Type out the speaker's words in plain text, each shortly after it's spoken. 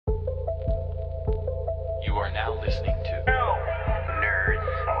are now listening to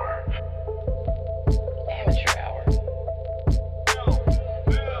Nerds Hour. Amateur Hour.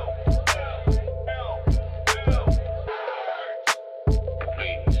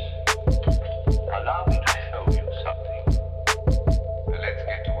 Please, allow me to show you something. Let's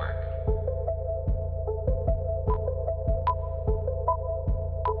get to work.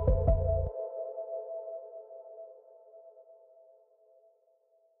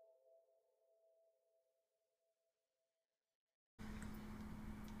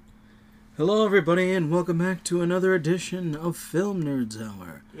 Hello everybody and welcome back to another edition of Film Nerds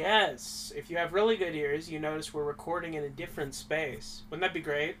Hour. Yes, if you have really good ears, you notice we're recording in a different space. Wouldn't that be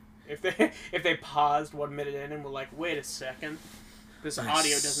great? If they paused 1 minute in and were like, wait a second, this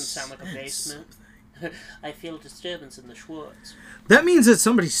audio doesn't sound like a basement. I feel disturbance in the Schwartz. That means that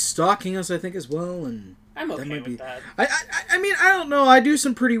somebody's stalking us, I think, as well, and I'm okay with that. I mean, I don't know. I do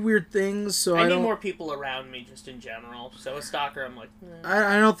some pretty weird things, so I need don't... more people around me, just in general. So a stalker, I'm like...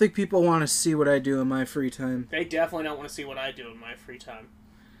 I don't think people want to see what I do in my free time. They definitely don't want to see what I do in my free time.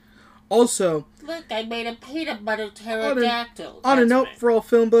 Also... Look, I made a peanut butter pterodactyl. On a note for all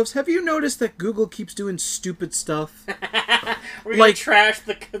film buffs, have you noticed that Google keeps doing stupid stuff? We're gonna trash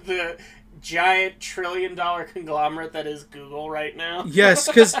the giant trillion-dollar conglomerate that is Google right now. Yes,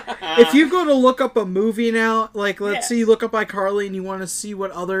 because if you go to look up a movie now, like, let's say you look up iCarly and you want to see what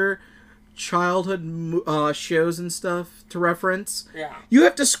other childhood shows and stuff to reference, you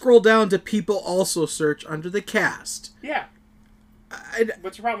have to scroll down to people also search under the cast. Yeah.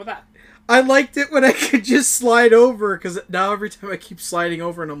 What's your problem with that? I liked it when I could just slide over, because now every time I keep sliding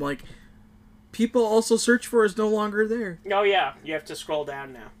over and I'm like, people also search for is no longer there. Oh yeah, you have to scroll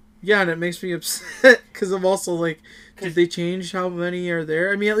down now. Yeah, and it makes me upset, because I'm also like, did they change how many are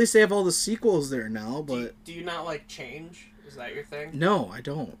there? I mean, at least they have all the sequels there now, but... Do you not like change? Is that your thing? No, I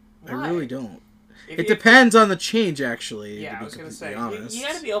don't. Why? I really don't. It depends on the change, actually. Yeah, I was going to say, you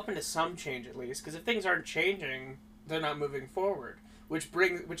got to be open to some change at least, because if things aren't changing, they're not moving forward. Which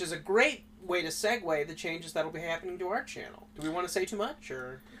is a great way to segue the changes that'll be happening to our channel. Do we want to say too much,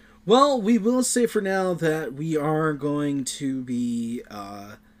 or...? Well, we will say for now that we are going to be...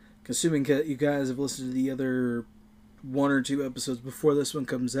 assuming you guys have listened to the other 1 or 2 episodes before this one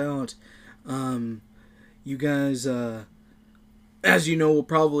comes out, you guys, as you know, will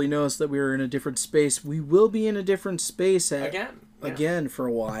probably notice that we are in a different space. We will be in a different space again for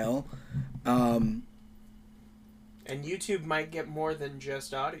a while. And YouTube might get more than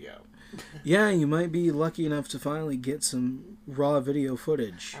just audio. Yeah, you might be lucky enough to finally get some raw video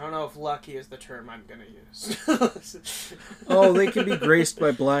footage. I don't know if lucky is the term I'm going to use. Oh, they can be graced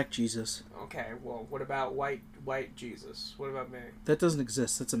by black Jesus. Okay, well, what about white Jesus? What about me? That doesn't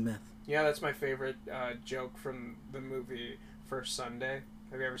exist. That's a myth. Yeah, that's my favorite joke from the movie First Sunday.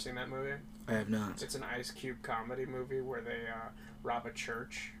 Have you ever seen that movie? I have not. It's an Ice Cube comedy movie where they rob a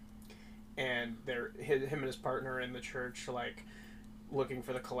church, and him and his partner are in the church, like, looking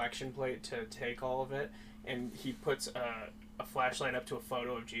for the collection plate to take all of it, and he puts a flashlight up to a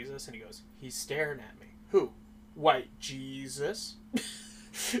photo of Jesus, and he goes, "He's staring at me." Who? White Jesus.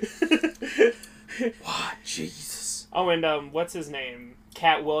 What? Jesus. Oh, and what's his name?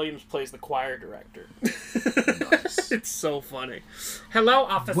 Cat Williams plays the choir director. Nice. It's so funny. Hello,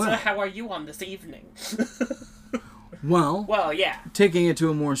 officer. How are you on this evening? Well, yeah. Taking it to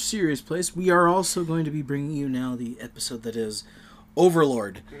a more serious place, we are also going to be bringing you now the episode that is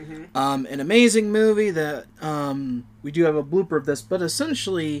Overlord. Mm-hmm. An amazing movie that we do have a blooper of this, but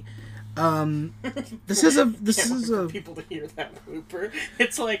essentially this is a people to hear that blooper.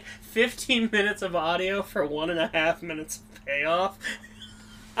 It's like 15 minutes of audio for 1.5 minutes of payoff.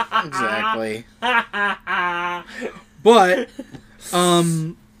 Exactly. But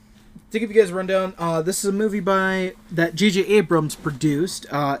to give you guys a rundown, this is a movie that J.J. Abrams produced.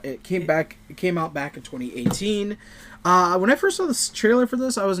 It came out back in 2018. When I first saw this trailer for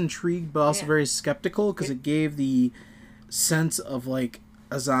this, I was intrigued, but also very skeptical, because it gave the sense of, like,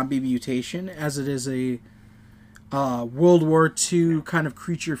 a zombie mutation, as it is a World War II kind of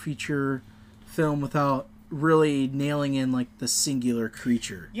creature feature film without really nailing in, like, the singular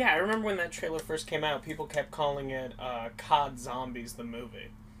creature. Yeah, I remember when that trailer first came out, people kept calling it COD Zombies, the movie.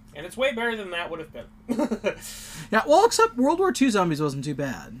 And it's way better than that would have been. Yeah, well, except World War II Zombies wasn't too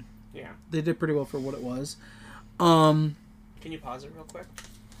bad. Yeah. They did pretty well for what it was. Can you pause it real quick?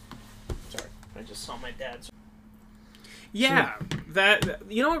 Sorry, I just saw my dad's. Yeah, that,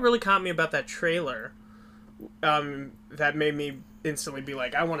 you know what really caught me about that trailer, that made me instantly be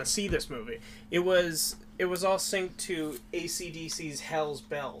like, I want to see this movie. It was all synced to AC/DC's Hell's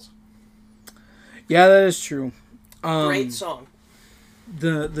Bells. Yeah, that is true. Great song.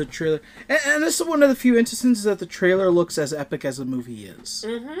 the trailer, and this is one of the few instances that the trailer looks as epic as the movie is.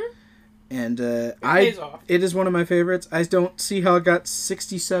 Mm-hmm. And it is one of my favorites. I don't see how it got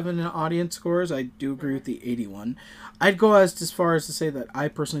 67 in audience scores. I do agree with the 81. I'd go as far as to say that I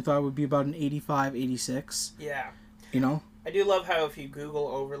personally thought it would be about an 85, 86. Yeah. You know? I do love how if you Google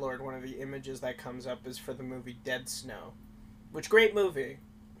Overlord, one of the images that comes up is for the movie Dead Snow. Which, great movie.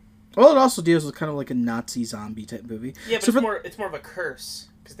 Well, it also deals with kind of like a Nazi zombie type movie. Yeah, but it's more of a curse,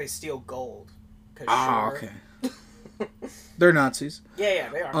 because they steal gold. Okay. They're Nazis. Yeah,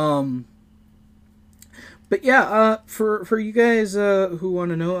 they are. But yeah, for you guys who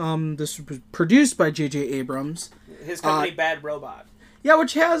want to know, this was produced by J.J. Abrams. His company, Bad Robot. Yeah,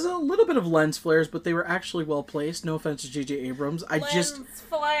 which has a little bit of lens flares, but they were actually well placed. No offense to J.J. Abrams. Lens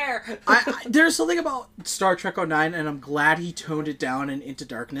flare. There's something about Star Trek 09, and I'm glad he toned it down in Into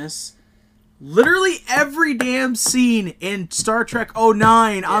Darkness. Literally every damn scene in Star Trek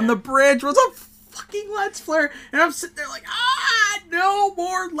 09 on the bridge was a fucking lens flare, and I'm sitting there like, no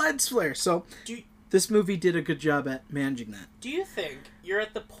more lens flare. So this movie did a good job at managing that. Do you think you're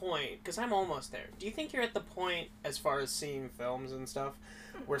at the point, because I'm almost there, do you think you're at the point, as far as seeing films and stuff,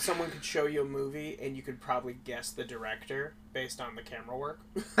 where someone could show you a movie and you could probably guess the director based on the camera work?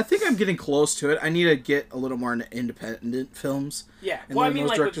 I think I'm getting close to it. I need to get a little more into independent films. Yeah, and well, I mean,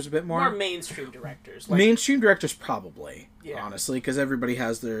 like directors a bit more mainstream directors. Mainstream directors, probably. Yeah. Honestly, because everybody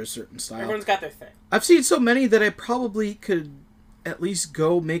has their certain style. Everyone's got their thing. I've seen so many that I probably could at least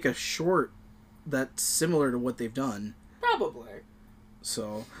go make a short that's similar to what they've done. Probably.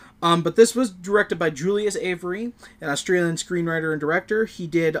 So, but this was directed by Julius Avery, an Australian screenwriter and director. He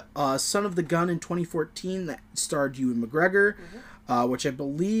did Son of the Gun in 2014 that starred Ewan McGregor, which I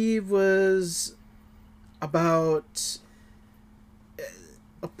believe was about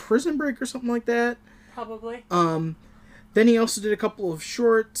a prison break or something like that. Probably. Then he also did a couple of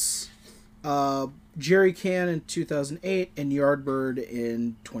shorts, Jerry Can in 2008 and Yardbird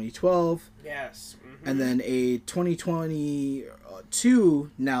in 2012. Yes. And then a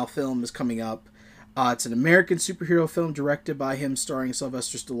 2022 now film is coming up. It's an American superhero film directed by him, starring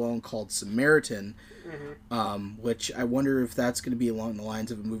Sylvester Stallone, called Samaritan, which I wonder if that's going to be along the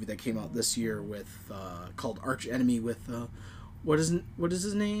lines of a movie that came out this year with called Arch Enemy with what is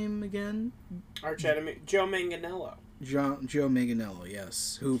his name again? Arch Enemy, Joe Manganiello. Joe Manganiello,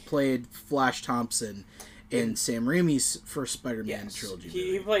 yes, who played Flash Thompson in Sam Raimi's first Spider-Man trilogy.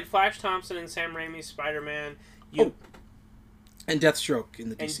 He played Flash Thompson in Sam Raimi's Spider-Man. And Deathstroke in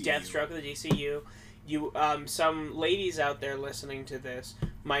the DCU. And Deathstroke in the DCU. Some ladies out there listening to this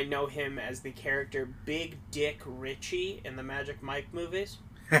might know him as the character Big Dick Richie in the Magic Mike movies.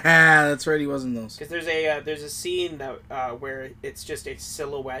 That's right, he was in those. Because there's a scene that where it's just a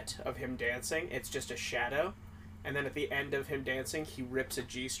silhouette of him dancing. It's just a shadow. And then at the end of him dancing, he rips a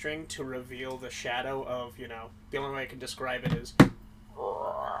G-string to reveal the shadow of, the only way I can describe it is...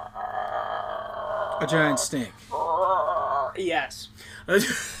 a giant snake. Yes.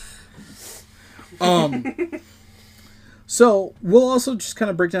 So, we'll also just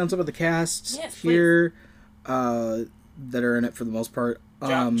kind of break down some of the casts here that are in it for the most part.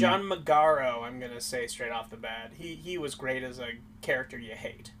 John Magaro, I'm going to say straight off the bat. He was great as a character you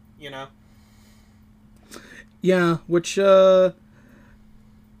hate, Yeah, which, just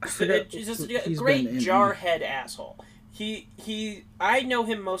a great jarhead asshole. I know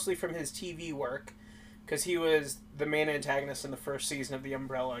him mostly from his TV work, because he was the main antagonist in the first season of The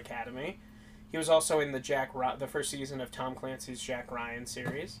Umbrella Academy. He was also in the first season of Tom Clancy's Jack Ryan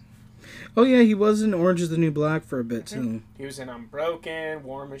series. Oh yeah, he was in Orange is the New Black for a bit, too. He was in Unbroken,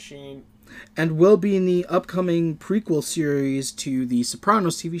 War Machine... And will be in the upcoming prequel series to the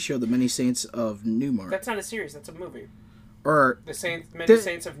Sopranos TV show, The Many Saints of Newark. That's not a series, that's a movie. Or Many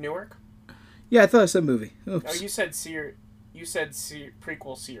Saints of Newark? Yeah, I thought I said movie. Oops. Oh, you said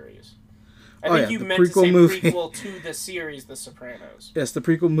prequel series. I think you meant to say prequel to the series The Sopranos. Yes, the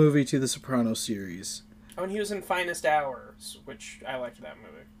prequel movie to the Sopranos series. Oh, and he was in Finest Hours, which I liked that movie.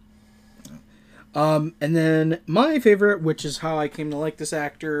 And then my favorite, which is how I came to like this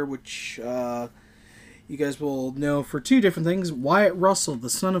actor, which you guys will know for two different things. Wyatt Russell, the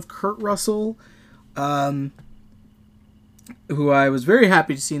son of Kurt Russell, who I was very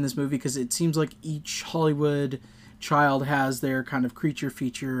happy to see in this movie because it seems like each Hollywood child has their kind of creature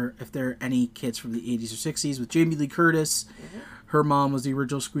feature, if there are any kids from the 80s or 60s, with Jamie Lee Curtis. Her mom was the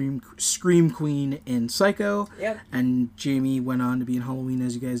original Scream Queen in Psycho. Yep. And Jamie went on to be in Halloween,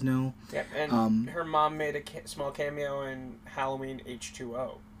 as you guys know. Yep, and her mom made a small cameo in Halloween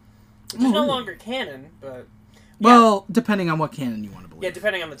H2O. Which is no longer canon, but... Yeah. Well, depending on what canon you want to believe. Yeah,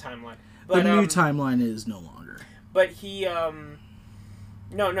 depending on the timeline. But, the new timeline is no longer. But he,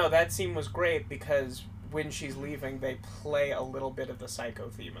 No, that scene was great because when she's leaving, they play a little bit of the Psycho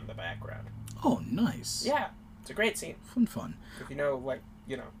theme in the background. Oh, nice. Yeah, it's a great scene. Fun. If you know,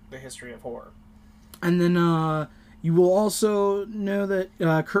 the history of horror. And then you will also know that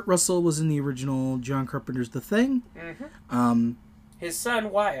Kurt Russell was in the original John Carpenter's The Thing. Mm-hmm. His son,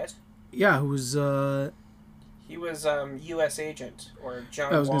 Wyatt. Yeah, who was... He was U.S. Agent, or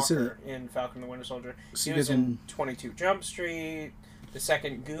John Walker, in Falcon and the Winter Soldier. He was in 22 Jump Street, the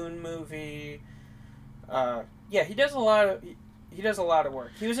second Goon movie. Yeah, he does a lot of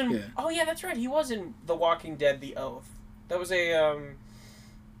work. He was in... Yeah. Oh, yeah, that's right. He was in The Walking Dead, The Oath. That was a...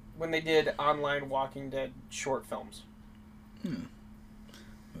 when they did online Walking Dead short films.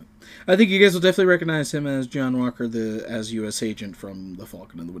 I think you guys will definitely recognize him as John Walker, as U.S. Agent from The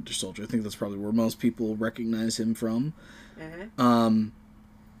Falcon and the Winter Soldier. I think that's probably where most people recognize him from. Mm-hmm.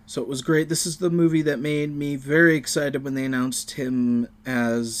 So it was great. This is the movie that made me very excited when they announced him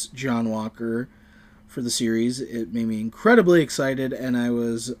as John Walker for the series. It made me incredibly excited, and I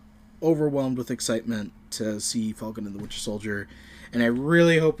was overwhelmed with excitement to see Falcon and the Winter Soldier. And I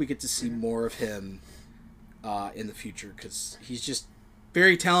really hope we get to see more of him in the future, because he's just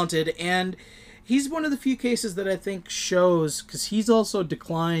very talented, and he's one of the few cases that I think shows, because he's also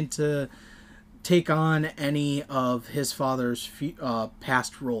declined to take on any of his father's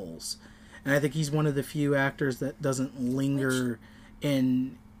past roles. And I think he's one of the few actors that doesn't linger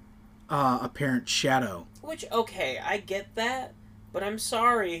in a parent's shadow. Which, okay, I get that, but I'm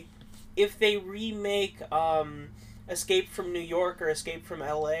sorry, if they remake Escape from New York or Escape from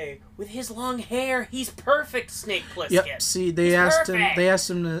L.A. with his long hair, he's perfect, Snake Plissken. Yep. See, they asked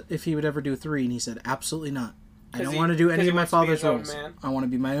him if he would ever do 3, and he said absolutely not. I don't want to do any of my father's roles. I want to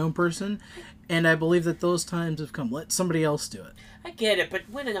be my own person, and I believe that those times have come. Let somebody else do it. I get it, but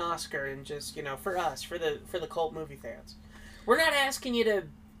win an Oscar and just, for us, for the cult movie fans. We're not asking you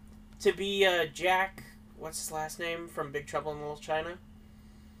to be Jack. What's his last name from Big Trouble in Little China?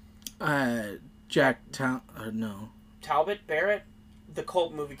 No. Talbot? Barrett? The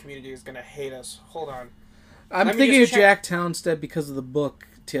cult movie community is going to hate us. Hold on. I'm thinking of Jack Townstead because of the book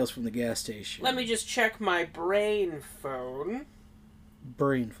Tales from the Gas Station. Let me just check my brain phone.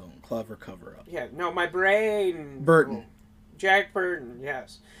 Brain phone. Clever cover-up. Yeah, no, my brain... Burton. Phone. Jack Burton,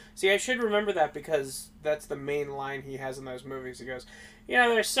 yes. See, I should remember that because that's the main line he has in those movies. He goes,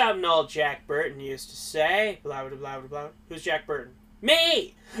 there's something old Jack Burton used to say. Blah, blah, blah, blah, blah. Who's Jack Burton?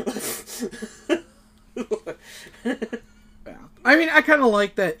 Me! Yeah. I mean, I kind of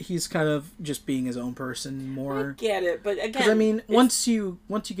like that he's kind of just being his own person more. I get it, but again... Because, I mean, once you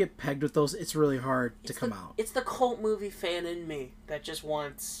get pegged with those, it's really hard to come out. It's the cult movie fan in me that just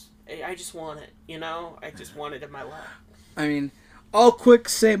wants... I just want it, I just want it in my life. I mean, I'll quick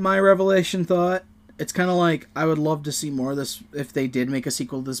say my revelation thought. It's kind of like, I would love to see more of this if they did make a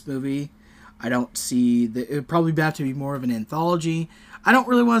sequel to this movie. I don't see... it would probably have to be more of an anthology. I don't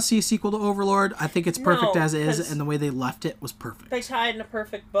really want to see a sequel to Overlord. I think it's perfect as is, and the way they left it was perfect. They tied in a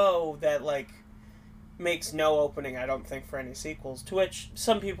perfect bow that, makes no opening, I don't think, for any sequels. To which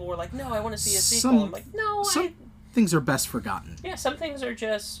some people were like, no, I want to see a sequel. I'm like, no, some things are best forgotten. Yeah, some things are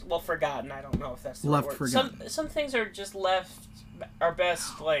just, forgotten. I don't know if that's the right word. Forgotten. Some things are just are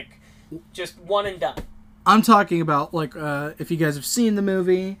best, just one and done. I'm talking about, if you guys have seen the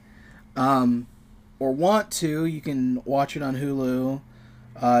movie, or want to, you can watch it on Hulu,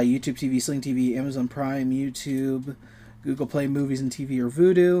 YouTube TV, Sling TV, Amazon Prime, YouTube, Google Play Movies and TV, or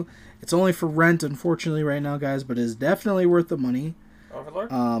Vudu. It's only for rent, unfortunately, right now, guys, but it is definitely worth the money.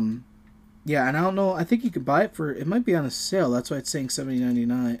 Overlord? Yeah, and I don't know, I think you could buy it it might be on a sale, that's why it's saying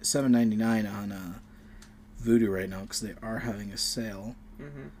 $7.99 on Vudu right now, because they are having a sale.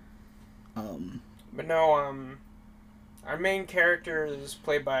 Mm-hmm. But no, our main character is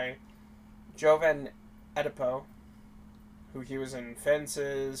played by Jovan Edipo, who he was in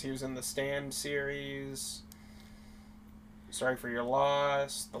Fences, he was in the Stand series, Sorry for Your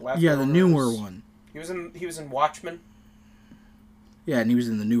Loss, The Leftovers. Yeah, the newer one. He was in Watchmen. Yeah, and he was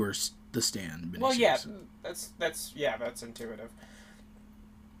in the newer The Stand. Well, yeah, that's intuitive.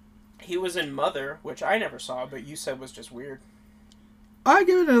 He was in Mother, which I never saw, but you said was just weird. I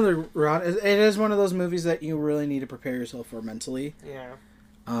give it another run. It is one of those movies that you really need to prepare yourself for mentally. Yeah.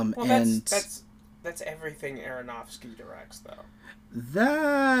 Well, and that's everything Aronofsky directs, though.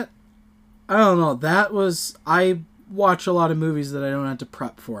 That I don't know. I watch a lot of movies that I don't have to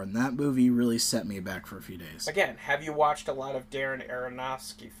prep for, and that movie really set me back for a few days. Again, have you watched a lot of Darren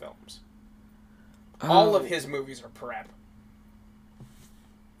Aronofsky films? All of his movies are prep.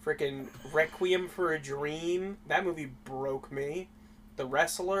 Freaking Requiem for a Dream. That movie broke me. The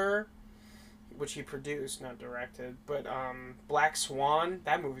Wrestler. which he produced, not directed. But Black Swan,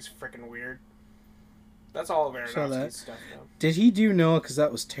 that movie's freaking weird. That's all of Aronofsky's stuff, though. Did he do Noah? Because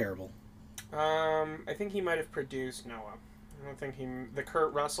that was terrible. I think he might have produced Noah. I don't think the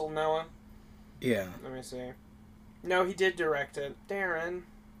Kurt Russell Noah. Yeah. Let me see. No, he did direct it. Darren,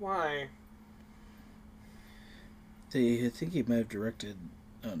 why? I think he might have directed...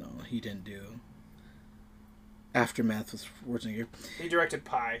 Oh, no, he didn't do... Aftermath with Schwarzenegger. He directed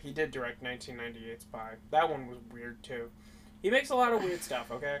Pi. He did direct 1998's Pi. That one was weird, too. He makes a lot of weird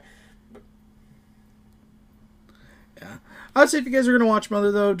stuff, okay? But... Yeah. I'd say if you guys are going to watch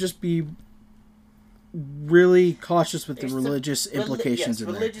Mother, though, just be really cautious with the religious implications in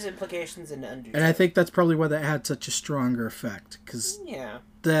there. Religious implications and undertones. And I think that's probably why that had such a stronger effect. Because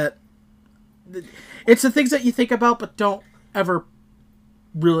it's the things that you think about but don't ever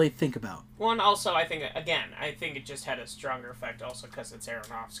really think about. Well, and also, I think it just had a stronger effect also because it's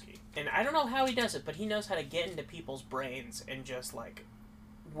Aronofsky. And I don't know how he does it, but he knows how to get into people's brains and just, like,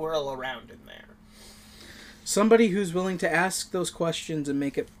 whirl around in there. Somebody who's willing to ask those questions and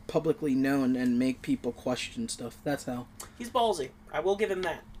make it publicly known and make people question stuff. That's how. He's ballsy. I will give him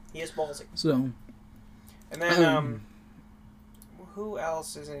that. He is ballsy. So. And then, who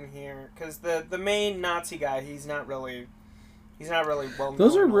else is in here? Because the main Nazi guy, he's not really well known.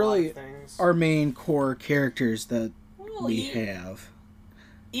 Those are in a really lot of things. our main core characters that we have.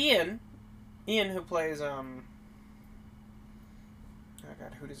 Ian, who plays oh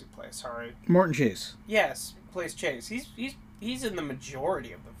god, who does he play? Sorry, Morton Chase. Yes, plays Chase. He's in the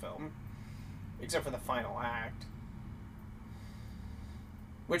majority of the film, except for the final act.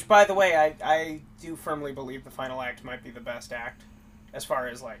 Which, by the way, I do firmly believe the final act might be the best act, as far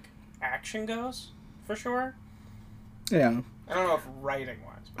as like action goes, for sure. Yeah. I don't know if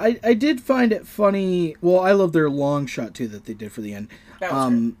writing-wise. I did find it funny. Well, I love their long shot, too, that they did for the end. That was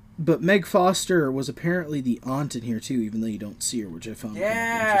great. But Meg Foster was apparently the aunt in here, too, even though you don't see her, which I found kind of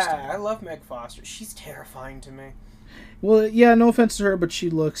interesting. Yeah, I love Meg Foster. She's terrifying to me. Well, yeah, no offense to her, but she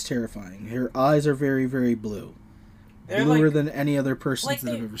looks terrifying. Her eyes are very, very blue. They're bluer than any other person's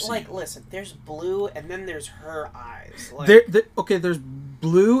that I've ever seen. Like, listen, there's blue, and then there's her eyes. Like, there's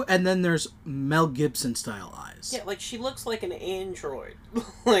blue, and then there's Mel Gibson-style eyes. Yeah, like, she looks like an android.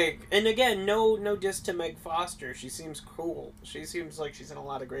 Like, and again, no diss to Meg Foster. She seems cool. She seems like she's in a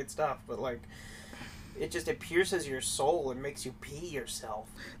lot of great stuff, but, like, it pierces your soul and makes you pee yourself.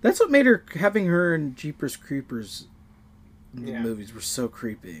 That's what made her, having her in Jeepers Creepers movies were so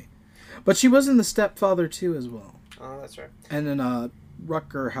creepy. But she was in The Stepfather, too, as well. Oh, that's right. And in a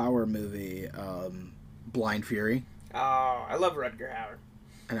Rutger Hauer movie, Blind Fury. Oh, I love Rutger Hauer.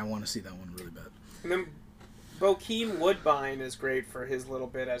 And I want to see that one really bad. And then Bokeem Woodbine is great for his little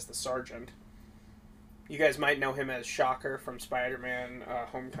bit as the sergeant. You guys might know him as Shocker from Spider-Man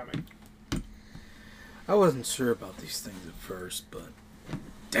Homecoming. I wasn't sure about these things at first, but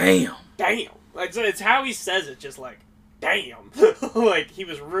damn. Damn. It's how he says it, just like, damn. Like, he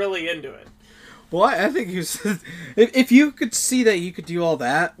was really into it. Well, I think he was... If you could see that you could do all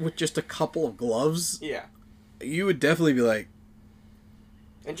that with just a couple of gloves... Yeah. You would definitely be like...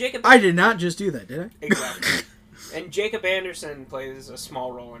 And Jacob... I did not just do that, did I? Exactly. And Jacob Anderson plays a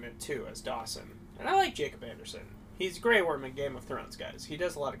small role in it, too, as Dawson. And I like Jacob Anderson. He's Grey Worm in Game of Thrones, guys. He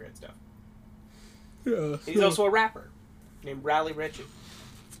does a lot of great stuff. Yeah. He's also a rapper named Raleigh Ritchie.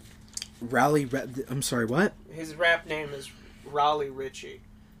 I'm sorry, what? His rap name is Raleigh Ritchie.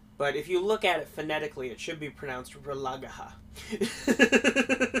 But if you look at it phonetically, it should be pronounced Ralagaha.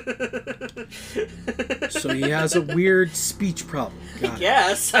 So he has a weird speech problem.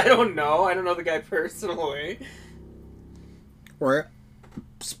 Yes, I don't know. I don't know the guy personally. Or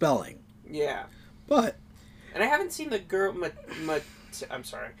spelling. Yeah. But... And I haven't seen the girl... I'm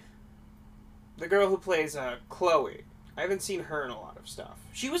sorry. The girl who plays Chloe. I haven't seen her in a lot of stuff.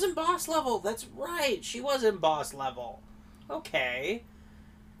 She was in Boss Level. That's right. She was in Boss Level. Okay.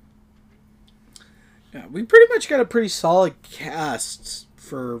 Yeah, we pretty much got a pretty solid cast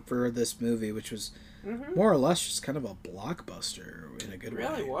for this movie, which was more or less just kind of a blockbuster in a good way. It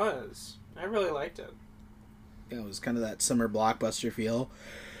really was. I really liked it. Yeah, it was kind of that summer blockbuster feel.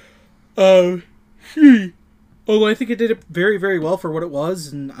 Although I think it did it very, very well for what it was,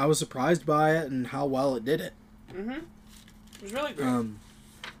 and I was surprised by it and how well it did it. Mm-hmm. It was really great.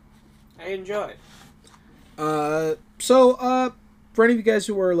 I enjoyed. For any of you guys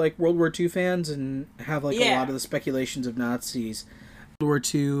who are like World War II fans and have like a lot of the speculations of Nazis, World War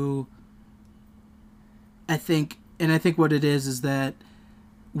II, I think what it is that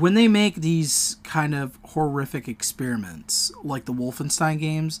when they make these kind of horrific experiments, like the Wolfenstein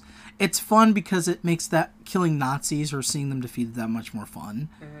games, it's fun because it makes that killing Nazis or seeing them defeated that much more fun.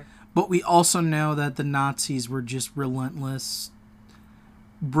 Mm-hmm. But we also know that the Nazis were just relentless,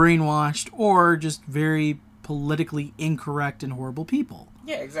 brainwashed, or just very politically incorrect and horrible people.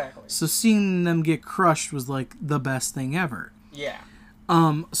 Yeah, exactly. So seeing them get crushed was like the best thing ever. Yeah.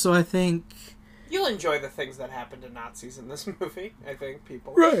 So I think You'll enjoy the things that happen to Nazis in this movie, I think,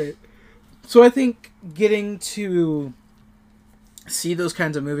 people. right. So I think getting to see those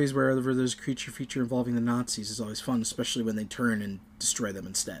kinds of movies where there's a creature feature involving the Nazis is always fun, especially when they turn and destroy them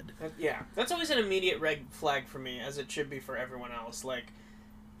instead. Yeah, that's always an immediate red flag for me, as it should be for everyone else. Like,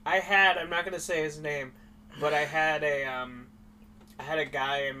 I'm not going to say his name, but I had a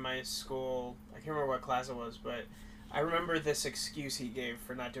guy in my school, I can't remember what class it was, but I remember this excuse he gave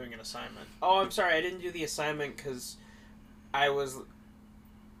for not doing an assignment. Oh, I'm sorry, I didn't do the assignment because I was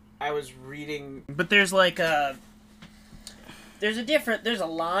reading... But there's like a... There's a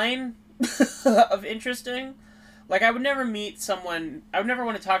line of interesting. Like, I would never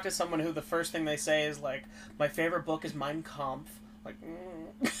want to talk to someone who the first thing they say is, like, my favorite book is Mein Kampf. Like,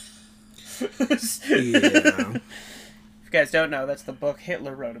 Yeah. If you guys don't know, that's the book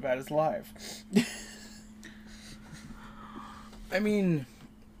Hitler wrote about his life. I mean,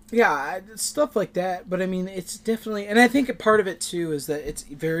 yeah, stuff like that. But I mean, it's definitely, and I think part of it too is that it's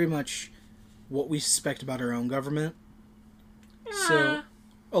very much what we suspect about our own government. So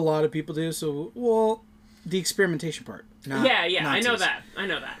a lot of people do. So, well, the experimentation part. Yeah, Nazis. I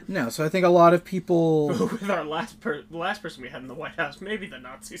know that. No, so I think a lot of people. With our the last person we had in the White House, maybe the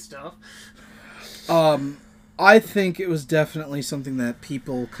Nazi stuff. I think it was definitely something that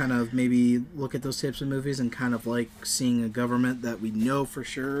people kind of maybe look at those types of movies and kind of like seeing a government that we know for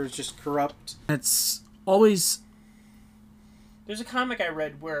sure is just corrupt. It's always... There's a comic I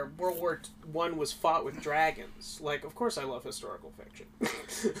read where World War I was fought with dragons. Like, of course I love historical fiction.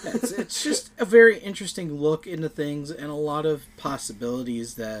 it's just a very interesting look into things and a lot of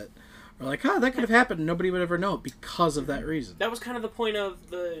possibilities that are like, that could have happened. Nobody would ever know it because of that reason. That was kind of the point of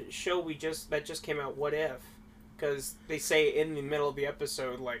the show that just came out, What If? Because they say in the middle of the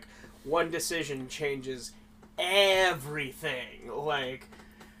episode, like, one decision changes everything. Like,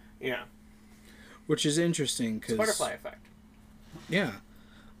 yeah. Which is interesting because... Butterfly effect. Yeah.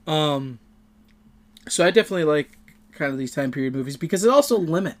 So I definitely like kind of these time period movies because it also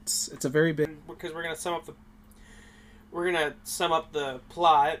limits. It's a very big... Because we're gonna sum up the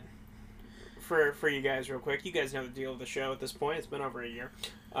plot for you guys real quick. You guys know the deal of the show at this point. It's been over a year.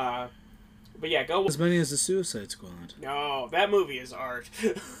 But yeah, go... As many as the Suicide Squad. No, that movie is art.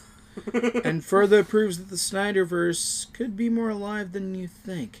 And further proves that the Snyderverse could be more alive than you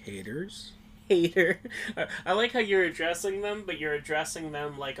think, haters. Hater. I like how you're addressing them, but you're addressing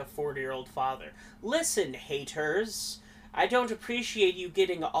them like a 40-year-old father. Listen, haters. I don't appreciate you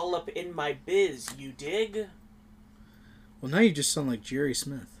getting all up in my biz, you dig? Well, now you just sound like Jerry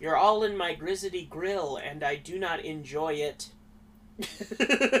Smith. You're all in my grizzly grill, and I do not enjoy it.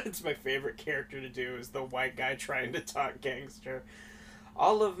 It's my favorite character to do, is the white guy trying to talk gangster.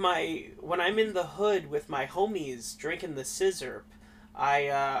 When I'm in the hood with my homies drinking the scissor,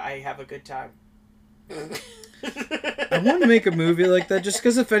 I have a good time. I want to make a movie like that just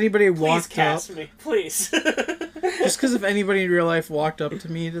because if anybody walked Please cast me, please. Just because if anybody in real life walked up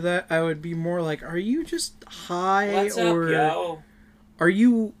to me to that, I would be more like, are you just high? What's up, yo? Are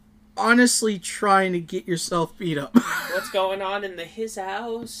you honestly trying to get yourself beat up? What's going on in his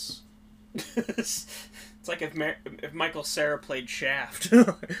house? It's like if Michael Cera played Shaft.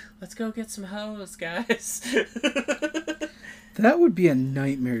 Let's go get some hoes, guys. That would be a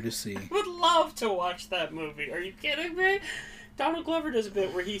nightmare to see. Would love to watch that movie. Are you kidding me? Donald Glover does a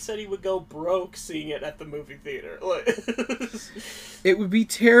bit where he said he would go broke seeing it at the movie theater. It would be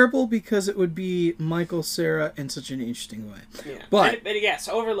terrible because it would be Michael Cera in such an interesting way. Yeah. But yes,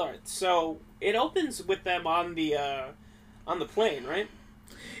 Overlord. So it opens with them on the plane, right?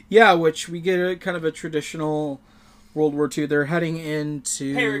 Yeah, which we get a kind of a traditional World War II. They're heading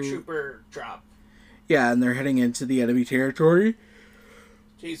into paratrooper drop. Yeah, and they're heading into the enemy territory.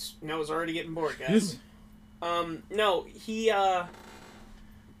 Jeez, Noah's already getting bored, guys. No,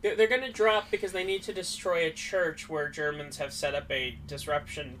 they're gonna drop because they need to destroy a church where Germans have set up a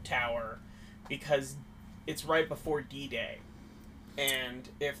disruption tower because it's right before D-Day. And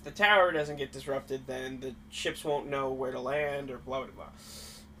if the tower doesn't get disrupted, then the ships won't know where to land or blah, blah, blah.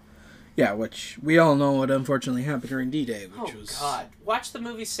 Yeah, which we all know what unfortunately happened during D-Day, which was... God. Watch the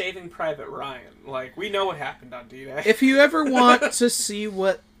movie Saving Private Ryan. Like, we know what happened on D-Day. If you ever want to see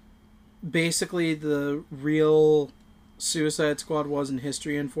what basically the real Suicide Squad was in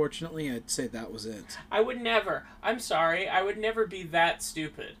history, unfortunately, I'd say that was it. I'm sorry, I would never be that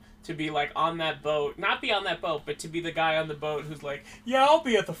stupid to be like on that boat, not be on that boat, but to be the guy on the boat who's like, yeah, I'll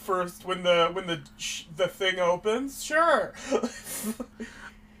be at the first when the thing opens. Sure.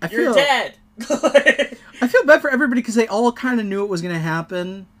 You're dead. I feel bad for everybody because they all kind of knew it was going to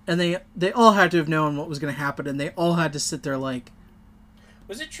happen, and they all had to have known what was going to happen, and they all had to sit there like.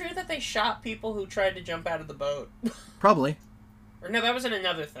 Was it true that they shot people who tried to jump out of the boat? Probably. Or no, that wasn't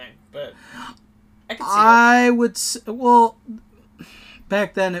another thing, but I could see I would well,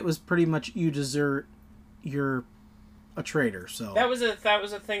 back then it was pretty much you desert, you're a traitor. So that was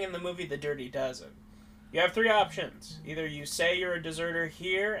a thing in the movie The Dirty Dozen. You have 3 options. Either you say you're a deserter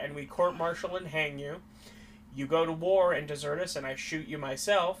here and we court-martial and hang you. You go to war and desert us and I shoot you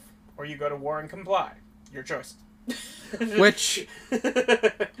myself. Or you go to war and comply. Your choice. Which,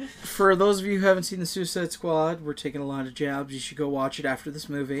 for those of you who haven't seen the Suicide Squad, we're taking a lot of jabs. You should go watch it after this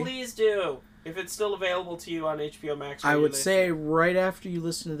movie. Please do. If it's still available to you on HBO Max. I would say right after you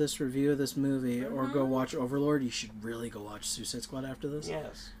listen to this review of this movie or go watch Overlord, you should really go watch Suicide Squad after this.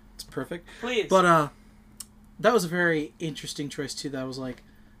 Yes. It's perfect. Please. But, that was a very interesting choice, too. That was like,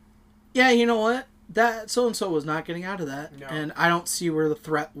 yeah, you know what? That so-and-so was not getting out of that. No. And I don't see where the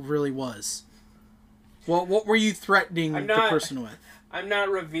threat really was. Well, what were you threatening the person with? I'm not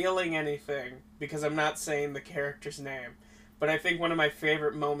revealing anything because I'm not saying the character's name. But I think one of my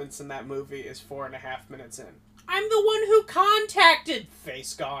favorite moments in that movie is 4.5 minutes in. I'm the one who contacted...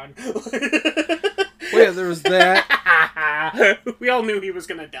 Face gone. Well, yeah, there was that. We all knew he was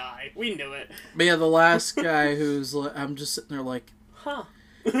going to die. We knew it. But yeah, the last guy who's... I'm just sitting there like... Huh.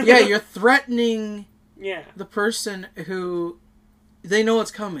 Yeah, you're threatening the person who... They know it's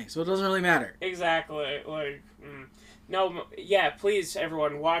coming, so it doesn't really matter. Exactly. Like, No, yeah, please,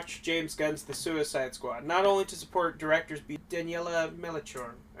 everyone, watch James Gunn's The Suicide Squad. Not only to support directors, but Daniela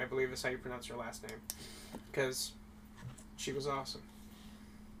Melchior, I believe is how you pronounce her last name. Because she was awesome.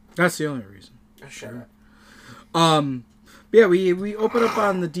 That's the only reason. Sure. Yeah, we open up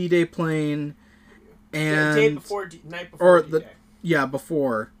on the D-Day plane, and night before D-Day. Yeah,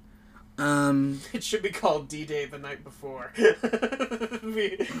 before. It should be called D-Day the night before.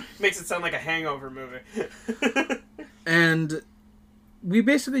 Makes it sound like a hangover movie. And we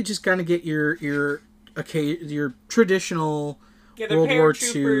basically just kind of get your traditional World War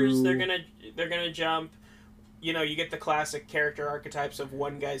II. They're gonna jump. You know, you get the classic character archetypes of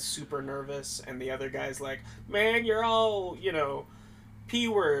one guy's super nervous and the other guy's like, man, you're all, P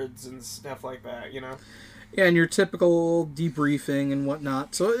words and stuff like that, Yeah, and your typical debriefing and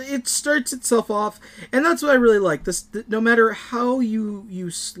whatnot. So it starts itself off, and that's what I really like. No matter how you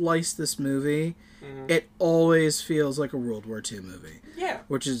slice this movie, it always feels like a World War II movie. Yeah.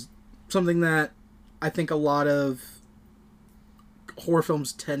 Which is something that I think a lot of horror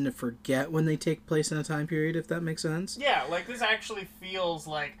films tend to forget when they take place in a time period, if that makes sense. Yeah, like this actually feels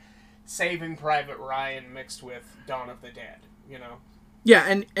like Saving Private Ryan mixed with Dawn of the Dead,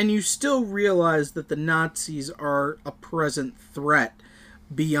 Yeah, and you still realize that the Nazis are a present threat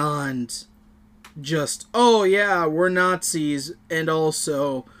beyond just, oh yeah, we're Nazis, and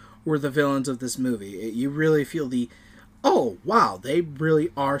also we're the villains of this movie. You really feel oh wow, they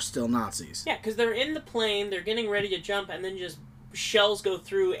really are still Nazis. Yeah, because they're in the plane, they're getting ready to jump, and then just shells go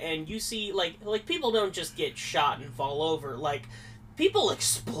through, and you see, like people don't just get shot and fall over, like, people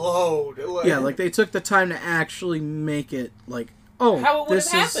explode. Yeah, like they took the time to actually make it, like, oh, how it would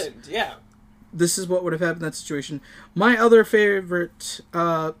have happened, yeah. This is what would have happened in that situation. My other favorite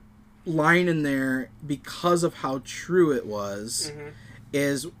line in there, because of how true it was,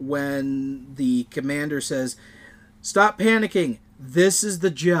 is when the commander says, "Stop panicking. This is the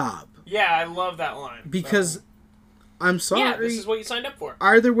job." Yeah, I love that line. Because, I'm sorry. Yeah, this is what you signed up for.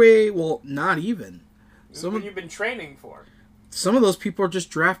 Either way, well, not even. This is what you've been training for. Some of those people are just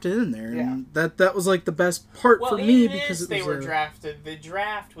drafted in there, and that was like the best part for me because they were drafted. The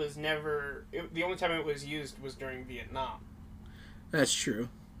draft was never. The only time it was used was during Vietnam. That's true.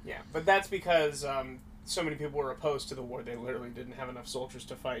 Yeah, but that's because so many people were opposed to the war. They literally didn't have enough soldiers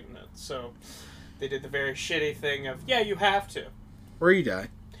to fight in it, so they did the very shitty thing of you have to, or you die.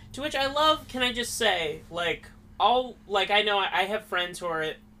 To which I love. Can I just say, I know I have friends who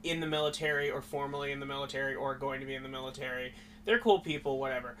are in the military or formerly in the military or going to be in the military. They're cool people,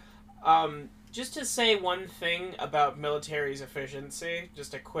 whatever. Just to say one thing about military's efficiency,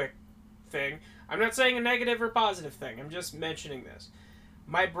 just a quick thing. I'm not saying a negative or positive thing. I'm just mentioning this.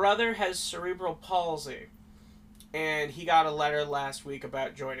 My brother has cerebral palsy, and he got a letter last week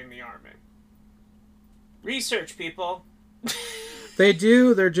about joining the Army. Research, people. They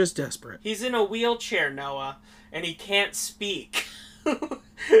do. They're just desperate. He's in a wheelchair, Noah, and he can't speak.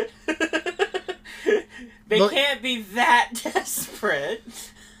 They can't be that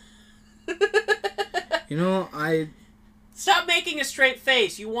desperate. You know, Stop making a straight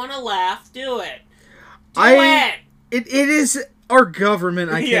face. You want to laugh? Do it. It is our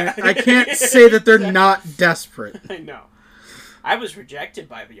government. I can't. Yeah. I can't say that they're not desperate. I know. I was rejected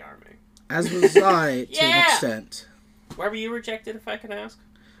by the army. As was I, to an Yeah. extent. Why were you rejected, if I can ask?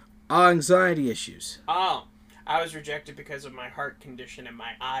 Anxiety issues. Oh, I was rejected because of my heart condition and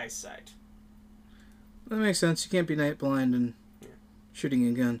my eyesight. That makes sense. You can't be night blind and shooting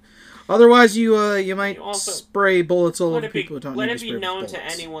a gun. Otherwise, you might You also- spray bullets all over Let it be, people who don't let need it to be spray known bullets. to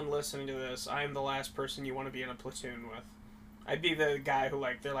anyone listening to this, I am the last person you want to be in a platoon with. I'd be the guy who,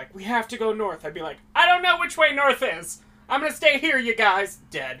 like, they're like, we have to go north. I'd be like, I don't know which way north is. I'm gonna stay here, you guys.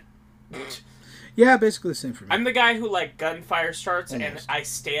 Dead. Yeah, basically the same for me. I'm the guy who, like, gunfire starts and Almost. I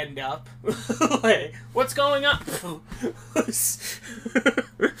stand up. Like, what's going on?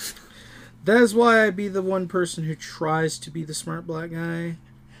 That is why I'd be the one person who tries to be the smart black guy.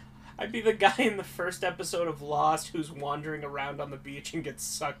 I'd be the guy in the first episode of Lost who's wandering around on the beach and gets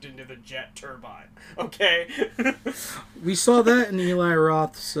sucked into the jet turbine. Okay? We saw that in Eli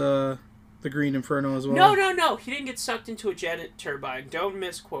Roth's The Green Inferno as well. No. He didn't get sucked into a jet turbine. Don't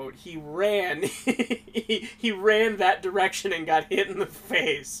misquote. He ran. he ran that direction and got hit in the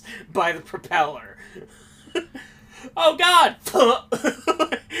face by the propeller. Oh, God!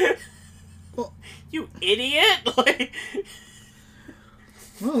 Well- You idiot! Like,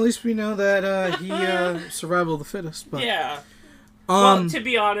 Well, at least we know that he survival of the fittest. But yeah. Well, um, to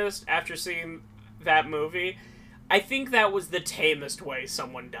be honest, after seeing that movie, I think that was the tamest way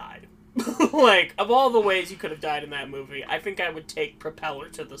someone died. Like, of all the ways you could have died in that movie, I think I would take propeller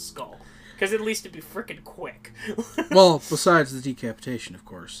to the skull. Because at least it'd be freaking quick. well, besides the decapitation, of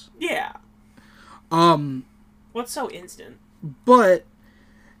course. Yeah. What's so instant? But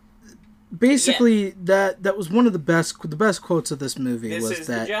basically, that was one of the best quotes of this movie. This was is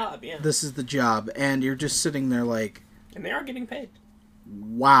that the job, yeah. this is the job, and you're just sitting there like, And they are getting paid.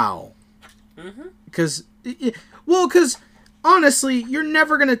 wow. Mm-hmm. Because honestly, you're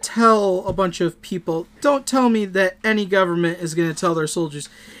never going to tell a bunch of people, don't tell me that any government is going to tell their soldiers,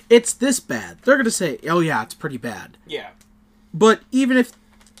 it's this bad. They're going to say, oh yeah, it's pretty bad. Yeah. But even if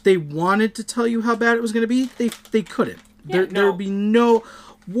they wanted to tell you how bad it was going to be, they couldn't. Yeah, There would be no...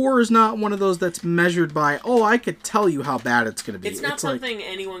 War is not one of those that's measured by, oh, I could tell you how bad it's going to be. It's not like, something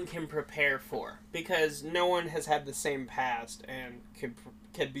anyone can prepare for. Because no one has had the same past and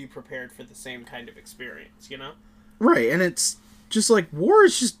can be prepared for the same kind of experience, you know? right, and it's just like, war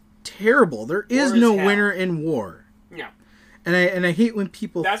is just terrible. There is War is no hell. winner in war. No. And I hate when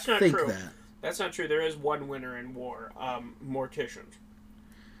people That's not think true. that. That's not true. There is one winner in war. Morticians.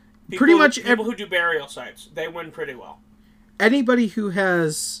 Pretty much people who do burial sites. They win pretty well. Anybody who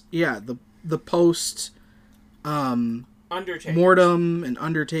has, the post Undertaking. mortem and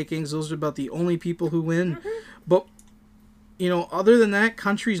undertakings, those are about the only people who win. Mm-hmm. But, other than that,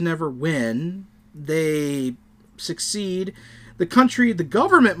 countries never win. They succeed. The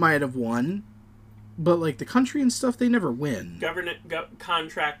government might have won, but, like, the country and stuff, they never win.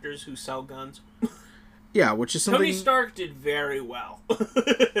 Contractors who sell guns. Yeah, which is something... Tony Stark did very well.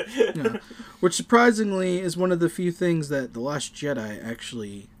 Yeah, which surprisingly is one of the few things that The Last Jedi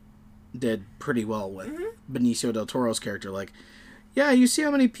actually did pretty well with. Mm-hmm. Benicio del Toro's character. Like, yeah, you see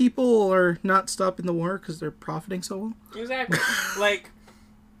how many people are not stopping the war because they're profiting so well? Exactly. Like,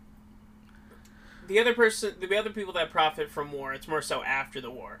 the other people that profit from war, it's more so after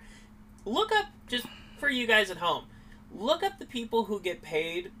the war. Look up, just for you guys at home, look up the people who get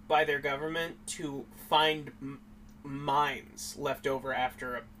paid by their government to find mines left over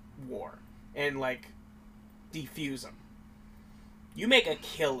after a war and, like, defuse them. You make a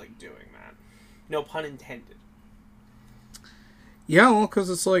killing doing that. No pun intended. Yeah, well, because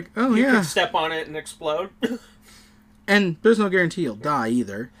it's like, oh, You yeah. could step on it and explode. And there's no guarantee you'll die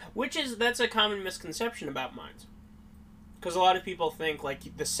either. That's a common misconception about mines. Because a lot of people think,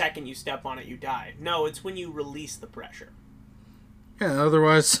 like, the second you step on it, you die. No, it's when you release the pressure. Yeah,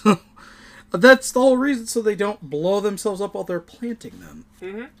 otherwise... That's the whole reason, so they don't blow themselves up while they're planting them.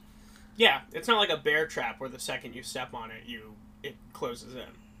 Mm-hmm. Yeah, it's not like a bear trap where the second you step on it, it closes in.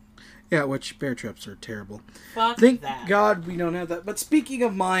 Yeah, which bear traps are terrible. Fuck Thank that. God we don't have that. But speaking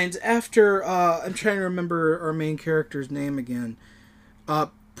of mines, after, I'm trying to remember our main character's name again.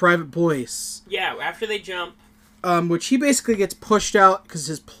 Private Boyce. Yeah, after they jump... Which he basically gets pushed out because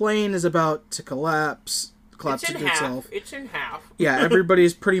his plane is about to collapse It's in into half. itself. It's in half. Yeah,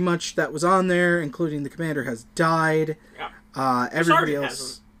 everybody's pretty much that was on there, including the commander, has died. Yeah. Everybody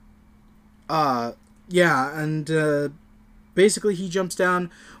Sergeant else. Yeah, and basically he jumps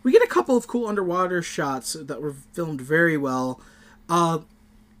down. We get a couple of cool underwater shots that were filmed very well.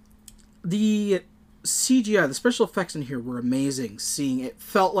 the CGI, the special effects in here were amazing. Seeing it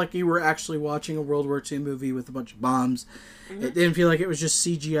felt like you were actually watching a World War II movie with a bunch of bombs. Mm-hmm. It didn't feel like it was just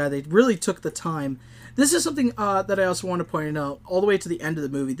CGI. They really took the time. This is something that I also want to point out all the way to the end of the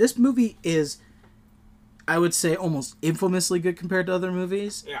movie. This movie is, I would say, almost infamously good compared to other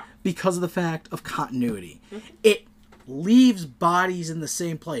movies. Yeah. Because of the fact of continuity. Mm-hmm. It leaves bodies in the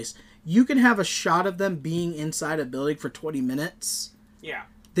same place. You can have a shot of them being inside a building for 20 minutes. Yeah.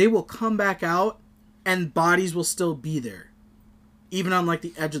 They will come back out, and bodies will still be there, even on like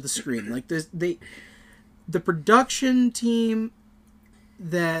the edge of the screen. Like this, the production team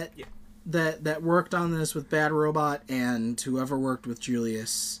that worked on this with Bad Robot and whoever worked with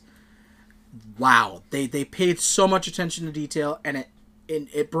Julius, wow, they paid so much attention to detail, and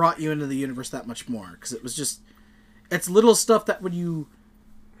it brought you into the universe that much more, because it was just, it's little stuff that when you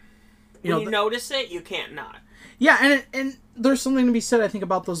notice it, you can't not. Yeah, and there's something to be said, I think,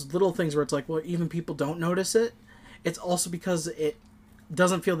 about those little things where it's like, well, even people don't notice it. It's also because it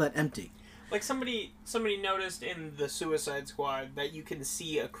doesn't feel that empty. Like somebody noticed in the Suicide Squad that you can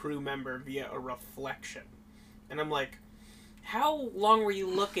see a crew member via a reflection. And I'm like, how long were you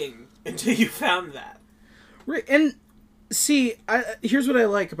looking until you found that? Right, and see, here's what I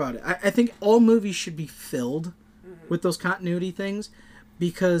like about it. I think all movies should be filled with those continuity things,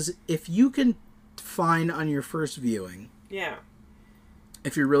 because if you can find on your first viewing, yeah,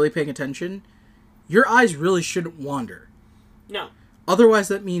 if you're really paying attention, your eyes really shouldn't wander. No. Otherwise,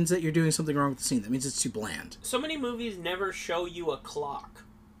 that means that you're doing something wrong with the scene. That means it's too bland. So many movies never show you a clock,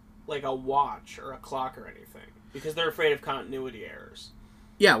 like a watch or a clock or anything, because they're afraid of continuity errors.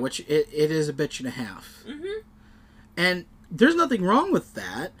 Yeah, which it is a bitch and a half. Mm-hmm. And there's nothing wrong with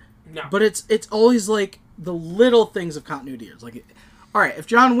that. No. But it's always like the little things of continuity errors. Like, all right, if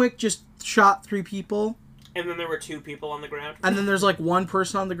John Wick just shot 3 people, and then there were 2 people on the ground, and then there's like 1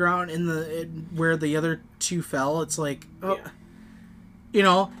 person on the ground where the other 2 fell, it's like, oh, yeah. You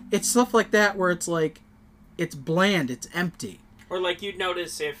know, it's stuff like that where it's like, it's bland, it's empty. Or like you'd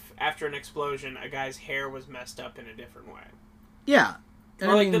notice if after an explosion a guy's hair was messed up in a different way. Yeah. And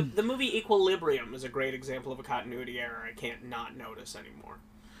or like the movie Equilibrium is a great example of a continuity error I can't not notice anymore.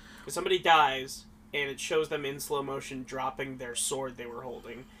 Because somebody dies, and it shows them in slow motion dropping their sword they were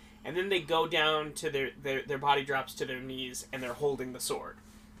holding, and then they go down to their body drops to their knees, and they're holding the sword.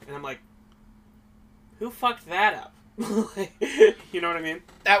 And I'm like, who fucked that up? You know what I mean?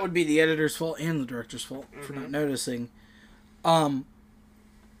 That would be the editor's fault and the director's fault for not noticing. But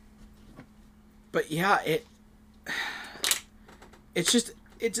yeah, it's just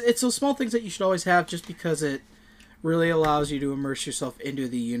it's those small things that you should always have, just because it really allows you to immerse yourself into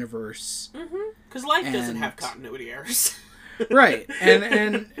the universe. Because life doesn't have continuity errors. Right.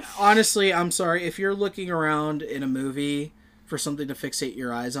 And honestly, I'm sorry, if you're looking around in a movie for something to fixate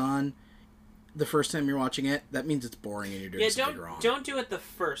your eyes on the first time you're watching it, that means it's boring and you're doing something wrong. Don't do it the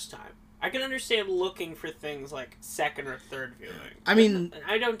first time. I can understand looking for things like second or third viewing. I mean,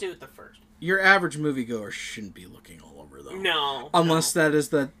 I don't do it the first. Your average moviegoer shouldn't be looking all over, though. No. Unless that is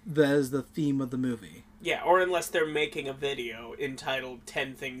the theme of the movie. Yeah, or unless they're making a video entitled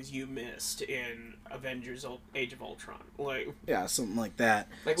 10 Things You Missed in Avengers Age of Ultron. Yeah, something like that.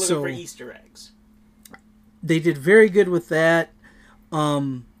 Like looking for Easter eggs. They did very good with that.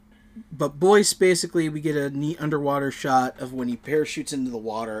 But Boyce, basically, we get a neat underwater shot of when he parachutes into the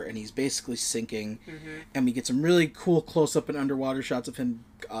water and he's basically sinking. And we get some really cool close-up and underwater shots of him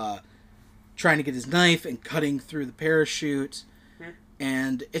trying to get his knife and cutting through the parachute.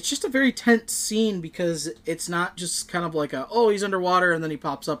 And it's just a very tense scene, because it's not just kind of like he's underwater and then he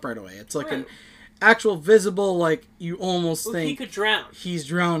pops up right away. It's like an actual visible, like, you almost think he could drown. He's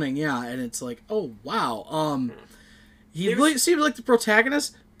drowning, yeah. And it's like, oh, wow. He really seems like the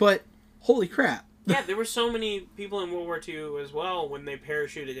protagonist, but holy crap. Yeah, there were so many people in World War II as well, when they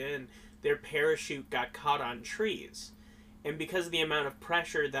parachuted in, their parachute got caught on trees. And because of the amount of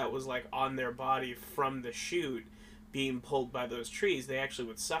pressure that was like on their body from the chute being pulled by those trees, they actually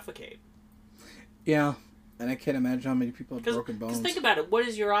would suffocate. Yeah, and I can't imagine how many people have broken bones. Because think about it, what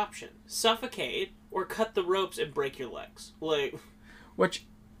is your option? Suffocate or cut the ropes and break your legs? Which,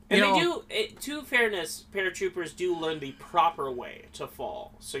 and they do, to fairness, paratroopers do learn the proper way to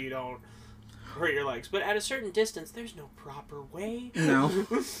fall, so you don't hurt your legs. But at a certain distance, there's no proper way. No.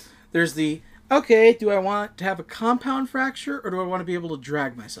 There's okay, do I want to have a compound fracture, or do I want to be able to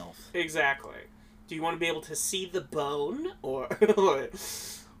drag myself? Exactly. Do you want to be able to see the bone, or...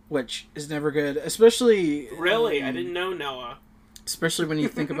 Which is never good, especially... Really? I didn't know, Noah. Especially when you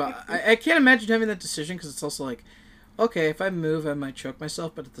think about... I can't imagine having that decision, because it's also like, okay, if I move, I might choke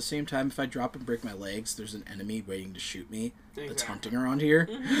myself, but at the same time, if I drop and break my legs, there's an enemy waiting to shoot me that's Exactly. hunting around here.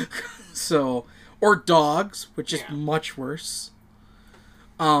 So, or dogs, which is Yeah. much worse.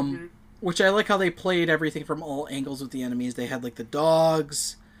 Mm-hmm. Which I like how they played everything from all angles with the enemies. They had like the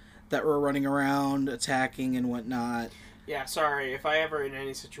dogs that were running around, attacking and whatnot. Yeah, sorry. If I ever in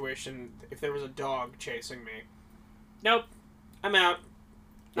any situation, if there was a dog chasing me, nope, I'm out.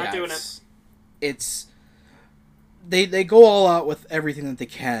 Not doing it. It's they go all out with everything that they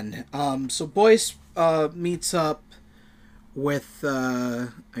can. So Boyce meets up with I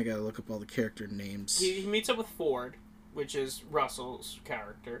gotta look up all the character names. He meets up with Ford, which is Russell's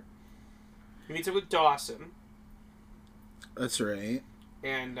character. He meets up with Dawson, That's right.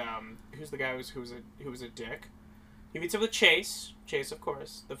 and who's the guy who was a dick. He meets up with Chase, of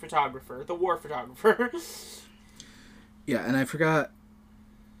course, the photographer, the war photographer. Yeah, and I forgot.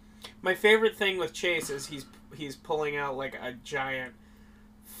 My favorite thing with Chase is he's pulling out like a giant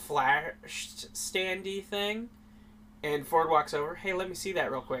flash standy thing, and Ford walks over. Hey, let me see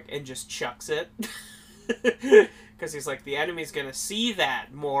that real quick, and just chucks it. Because he's like, the enemy's gonna see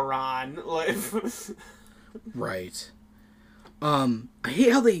that, moron. Right. I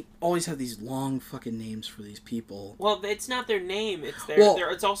hate how they always have these long fucking names for these people. Well, it's not their name. It's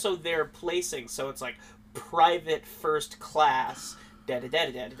it's also their placing. So it's like private first class. Da da da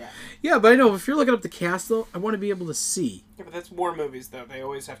da da da. Yeah, but I know if you're looking up the cast though, I want to be able to see. Yeah, but that's war movies though. They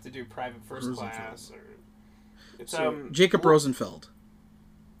always have to do private first Rosenfeld. class. Or it's So Jacob Rosenfeld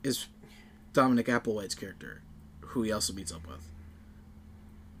is Dominic Applewhite's character, who he also meets up with.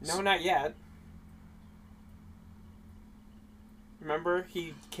 No, not yet. Remember,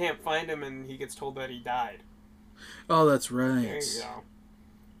 he can't find him, and he gets told that he died. Oh, that's right. There you go.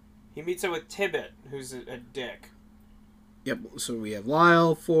 He meets up with Tibbet, who's a dick. Yep. So we have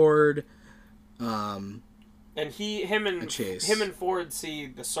Lyle, Ford, And him and Chase. Ford see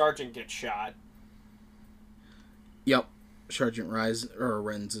the sergeant get shot. Yep. Sergeant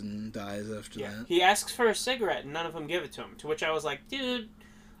Renzen dies after that. He asks for a cigarette, and none of them give it to him. To which I was like, dude,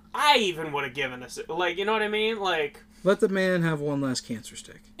 I even would have given like, you know what I mean? Like, Let the man have one last cancer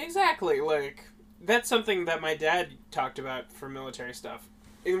stick. exactly. Like, that's something that my dad talked about for military stuff.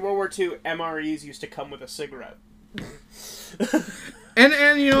 In World War II, MREs used to come with a cigarette.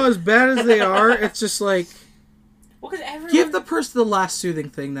 And you know, as bad as they are, it's just like, Well, because everyone... give the person the last soothing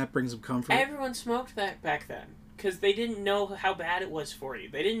thing that brings them comfort. Everyone smoked that back then. Because they didn't know how bad it was for you.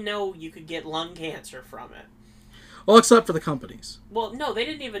 They didn't know you could get lung cancer from it. Well, except for the companies. Well, no, they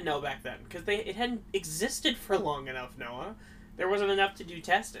didn't even know back then. Because it hadn't existed for long enough, Noah. There wasn't enough to do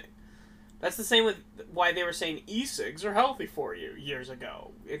testing. That's the same with why they were saying e-cigs are healthy for you years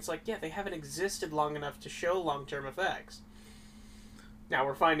ago. It's like, yeah, they haven't existed long enough to show long-term effects. Now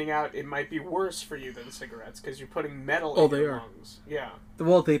we're finding out it might be worse for you than cigarettes because you're putting metal in your lungs. Yeah.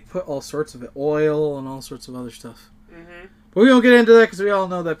 Well, they put all sorts of it, oil and all sorts of other stuff. Mm-hmm. But we don't get into that because we all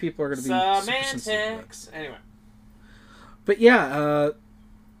know that people are going to be super sensitive to that. Semantics. Anyway. But yeah,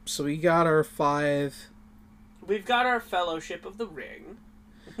 so we got our 5. We've got our Fellowship of the Ring.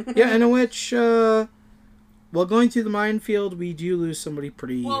 Yeah, in which, while going through the minefield, we do lose somebody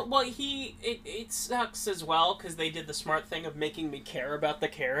pretty... Well, it sucks as well, because they did the smart thing of making me care about the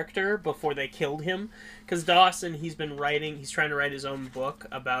character before they killed him. Because Dawson, he's trying to write his own book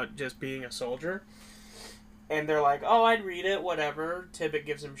about just being a soldier. And they're like, oh, I'd read it, whatever. Tibbet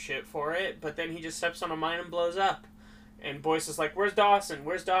gives him shit for it, but then he just steps on a mine and blows up. And Boyce is like, where's Dawson?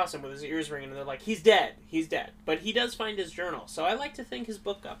 Where's Dawson? With his ears ringing. And they're like, he's dead. He's dead. But he does find his journal. So I like to think his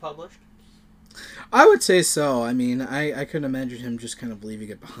book got published. I would say so. I mean, I couldn't imagine him just kind of leaving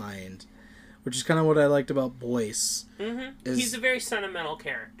it behind. Which is kind of what I liked about Boyce. Mm-hmm. He's a very sentimental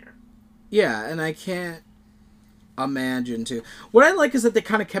character. Yeah, and I can't imagine, too. What I like is that they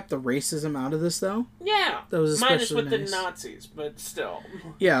kind of kept the racism out of this, though. Yeah. That was Minus especially with nice. the Nazis, but still.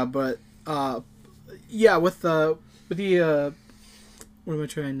 Yeah, but, yeah, with the, what am I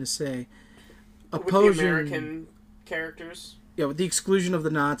trying to say? With the American characters. Yeah, with the exclusion of the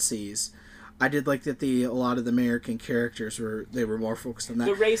Nazis, I did like that a lot of the American characters were more focused on that.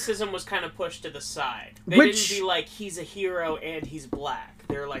 The racism was kind of pushed to the side. They Which- didn't be like, he's a hero and he's black.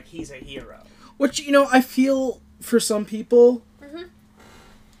 They're like, he's a hero. Which, you know, I feel for some people,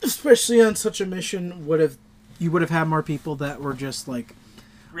 especially on such a mission, you would have had more people that were just like,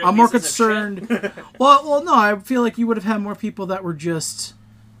 Real I'm more pieces of concerned. shit. well, no, I feel like you would have had more people that were just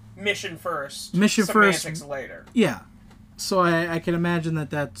Mission first. Mission first. Semantics later. yeah. So I can imagine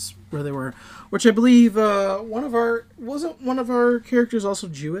that's where they were. Which I believe wasn't one of our characters also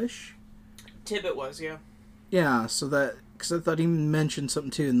Jewish? Tibbet was, yeah. Yeah. So because I thought he mentioned something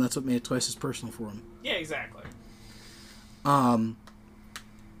too, and that's what made it twice as personal for him. Yeah, exactly.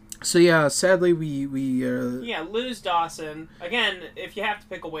 So yeah, sadly we Yeah, lose Dawson. Again, if you have to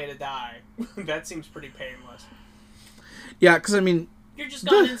pick a way to die, that seems pretty painless. yeah, because I mean, You're just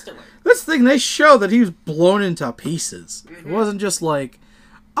gone instantly. this thing they show that he was blown into pieces. Mm-hmm. It wasn't just like,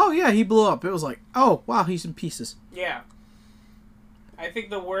 oh yeah, he blew up. It was like, oh wow, he's in pieces. Yeah. I think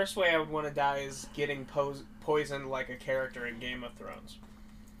the worst way I would want to die is getting poisoned like a character in Game of Thrones.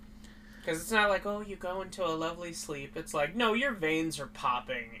 Because it's not like, oh, you go into a lovely sleep. It's like, no, your veins are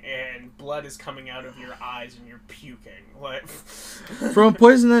popping and blood is coming out of your eyes and you're puking. Like, From a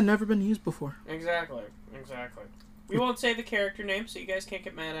poison that had never been used before. Exactly. We won't say the character name, so you guys can't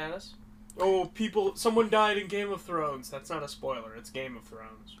get mad at us. Oh, someone died in Game of Thrones. That's not a spoiler. It's Game of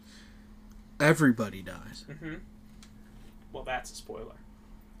Thrones. Everybody dies. Mm-hmm. Well, that's a spoiler.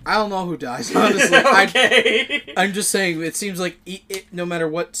 I don't know who dies, honestly. Okay. I'm just saying, it seems like no matter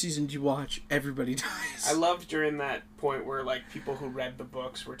what season you watch, everybody dies. I loved during that point where, like, people who read the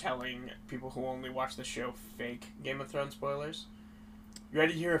books were telling people who only watch the show fake Game of Thrones spoilers. You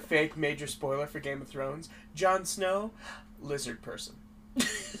ready to hear a fake major spoiler for Game of Thrones? Jon Snow, lizard person.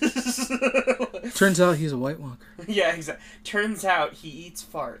 Turns out he's a White Walker. Yeah, exactly. Turns out he eats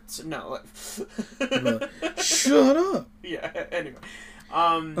farts. No. Shut up. Yeah, anyway.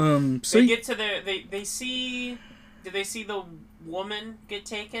 So they get to they see... Did they see the woman get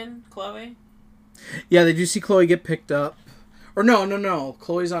taken, Chloe? Yeah, they do see Chloe get picked up. Or no.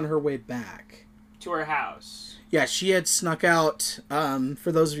 Chloe's on her way back. To her house. Yeah, she had snuck out,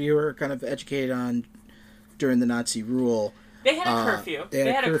 for those of you who are kind of educated on during the Nazi rule. They had a curfew.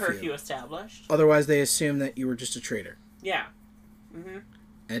 They had a curfew established. Otherwise, they assumed that you were just a traitor. Yeah. Mm-hmm.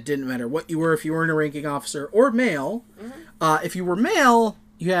 And it didn't matter what you were, if you weren't a ranking officer or male. Mm-hmm. If you were male,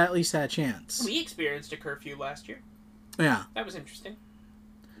 you at least had a chance. We experienced a curfew last year. Yeah. That was interesting.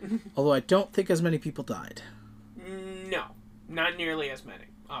 Although I don't think as many people died. No. Not nearly as many,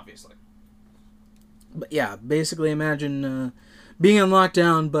 obviously. But yeah, basically imagine being on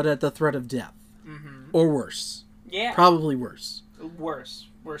lockdown, but at the threat of death. Mm-hmm. Or worse. Yeah. Probably worse. Worse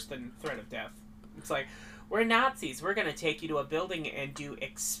than threat of death. It's like, we're Nazis. We're going to take you to a building and do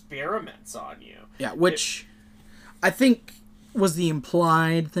experiments on you. Yeah, which I think was the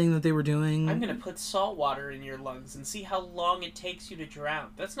implied thing that they were doing. I'm going to put salt water in your lungs and see how long it takes you to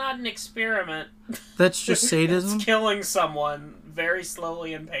drown. That's not an experiment. That's just sadism? It's killing someone very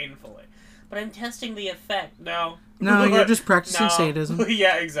slowly and painfully. But I'm testing the effect. No. No, you're just practicing sadism.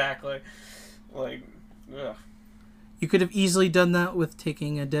 Yeah, exactly. Like, ugh. You could have easily done that with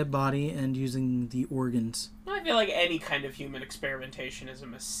taking a dead body and using the organs. I feel like any kind of human experimentation is a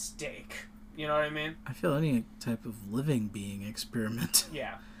mistake. You know what I mean? I feel any type of living being experiment.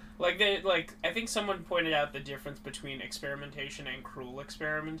 Yeah. I think someone pointed out the difference between experimentation and cruel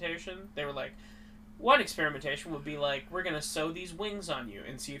experimentation. They were like, one experimentation would be like, we're going to sew these wings on you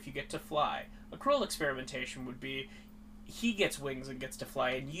and see if you get to fly. A cruel experimentation would be, he gets wings and gets to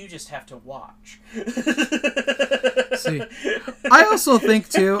fly, and you just have to watch. See, I also think,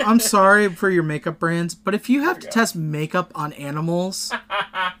 too, I'm sorry for your makeup brands, but if you have to test makeup on animals,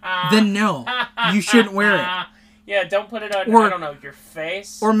 then no, you shouldn't wear it. Yeah, don't put it on, Or- I don't know, your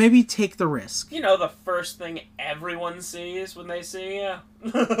face. Or maybe take the risk. You know, the first thing everyone sees when they see you.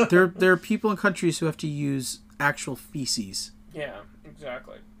 There are people in countries who have to use actual feces. Yeah,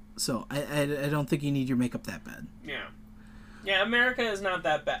 exactly. So I don't think you need your makeup that bad. Yeah. Yeah, America is not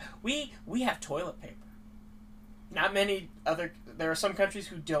that bad. We have toilet paper. Not many other... There are some countries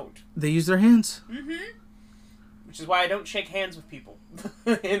who don't. They use their hands. Mm-hmm. Which is why I don't shake hands with people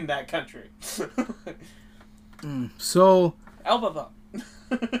in that country. So... Elbow bump.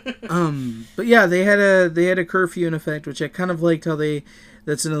 But yeah, they had a curfew in effect, which I kind of liked how they...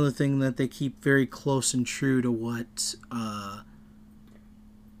 That's another thing that they keep very close and true to what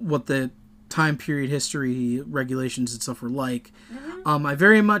the time period history regulations and stuff were like. Mm-hmm. I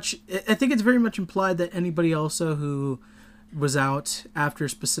think it's very much implied that anybody also who was out after a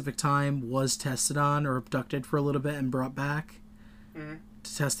specific time was tested on or abducted for a little bit and brought back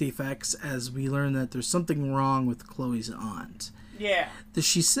to test the effects, as we learn that there's something wrong with Chloe's aunt. Yeah.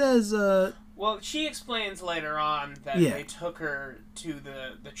 She says well, she explains later on that they took her to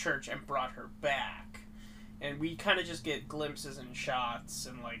the church and brought her back. And we kind of just get glimpses and shots,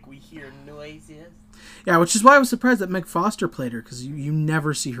 and, like, we hear noises. Yeah, which is why I was surprised that Meg Foster played her, because you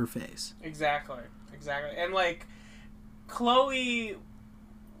never see her face. Exactly. And, like, Chloe,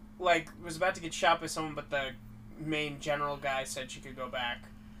 like, was about to get shot by someone, but the main general guy said she could go back.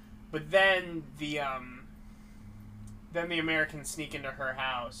 But then the Americans sneak into her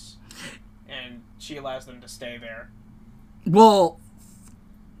house, and she allows them to stay there. Well,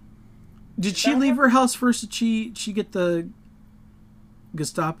 Did she leave her house first? Did she get the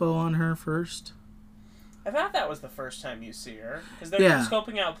Gestapo on her first? I thought that was the first time you see her. Because they're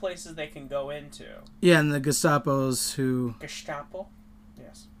scoping out places they can go into. Yeah, and the Gestapos who... Gestapo?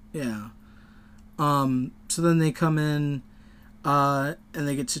 Yes. Yeah. So then they come in, and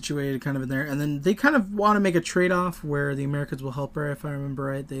they get situated kind of in there. And then they kind of want to make a trade-off where the Americans will help her, if I remember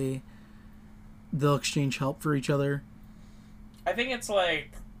right. They'll exchange help for each other. I think it's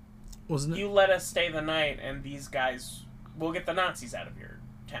like... Wasn't it? You let us stay the night, and these guys... We'll get the Nazis out of your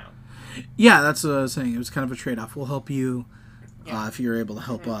town. Yeah, that's what I was saying. It was kind of a trade-off. We'll help you if you're able to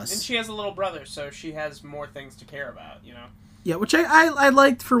help us. And she has a little brother, so she has more things to care about, you know? Yeah, which I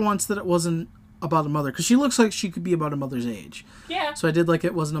liked for once that it wasn't about a mother, because she looks like she could be about a mother's age. Yeah. So I did like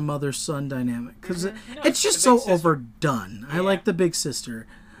it wasn't a mother-son dynamic, because it's just so overdone. Yeah. I like the big sister.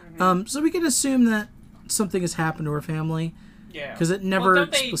 So we can assume that something has happened to her family. Yeah. Because it never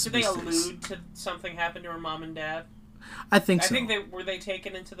explicitly says. Did they allude to something happened to her mom and dad? I think so. I think were they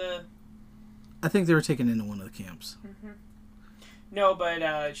taken into the... I think they were taken into one of the camps. Mm-hmm. No,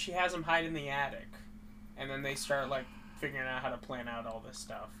 but she has them hide in the attic. And then they start, like, figuring out how to plan out all this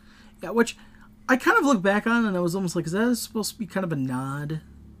stuff. Yeah, which I kind of look back on and I was almost like, is that supposed to be kind of a nod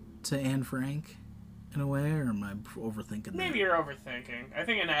to Anne Frank in a way? Or am I overthinking that? Maybe you're overthinking. I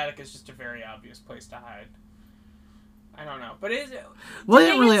think an attic is just a very obvious place to hide. I don't know. But is it... Well, they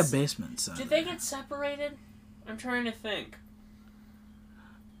didn't really have basements. So. Did they get separated? I'm trying to think.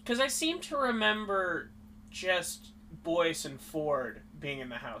 Because I seem to remember just Boyce and Ford being in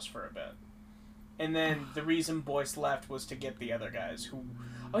the house for a bit. And then the reason Boyce left was to get the other guys who...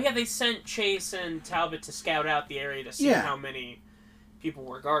 Oh yeah, they sent Chase and Talbot to scout out the area to see how many people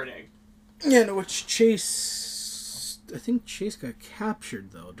were guarding. Yeah, no, which Chase... I think Chase got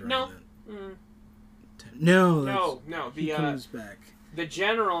captured, though, during that. No. He comes back. The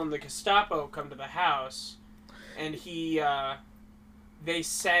general and the Gestapo come to the house, and they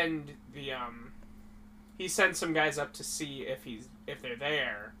send the he sends some guys up to see if they're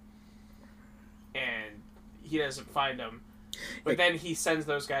there, and he doesn't find them. But then he sends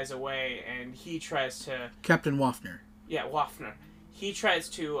those guys away, and he tries to... Captain Waffner. Yeah, Waffner. He tries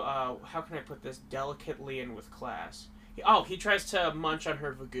to, how can I put this delicately and with class? He tries to munch on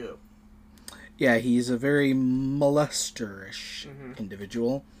her Vagoo. Yeah, he's a very molesterish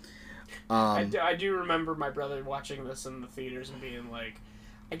individual. I do remember my brother watching this in the theaters and being like...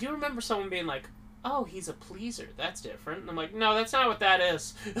 I do remember someone being like, oh, he's a pleaser. That's different. And I'm like, no, that's not what that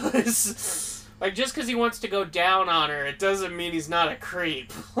is. Like, just because he wants to go down on her, it doesn't mean he's not a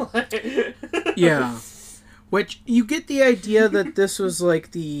creep. Yeah. Which, you get the idea that this was,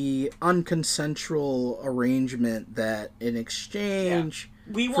 like, the unconsensual arrangement that in exchange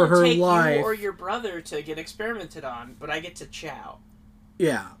we for her won't life... take you or your brother to get experimented on, but I get to chow.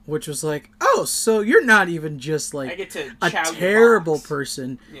 Yeah, which was like, oh, so you're not even just, like, I get to a chow terrible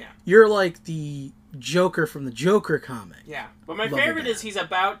person. Yeah. You're like the Joker from the Joker comic. Yeah. But my favorite is he's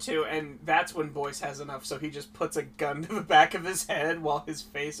about to, and that's when Boyce has enough, so he just puts a gun to the back of his head while his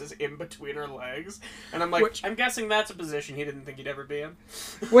face is in between her legs. And I'm like, I'm guessing that's a position he didn't think he'd ever be in.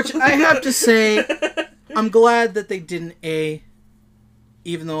 Which I have to say, I'm glad that they didn't,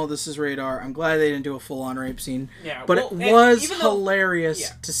 even though this is rated R, I'm glad they didn't do a full-on rape scene. Yeah, but it was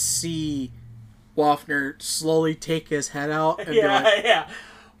hilarious to see Waffner slowly take his head out and be like,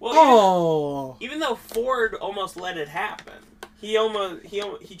 Well, even though Ford almost let it happen, he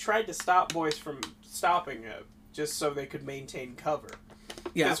tried to stop Boyce from stopping it just so they could maintain cover.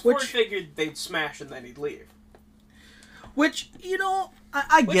 Yeah, because Ford figured they'd smash and then he'd leave. Which,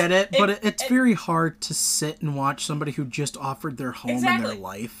 I get it, but it's very hard to sit and watch somebody who just offered their home and their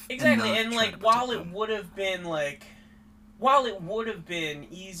life. Exactly, and like while it would have been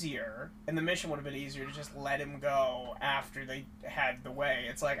easier, and the mission would have been easier to just let him go after they had the way,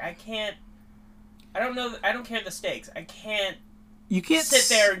 it's like, I don't care the stakes. You can't sit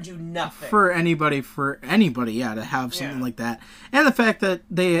there and do nothing. For anybody, to have something like that. And the fact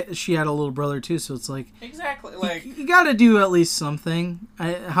that she had a little brother too, so it's like... Exactly, like... You gotta do at least something.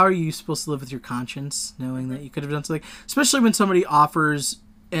 How are you supposed to live with your conscience, knowing that you could have done something? Especially when somebody offers,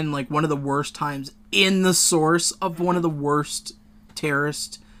 in like one of the worst times, in the source of one of the worst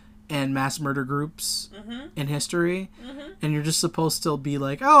terrorist and mass murder groups in history, and you're just supposed to be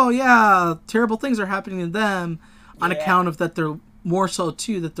like, oh yeah, terrible things are happening to them, on account of that they're... More so,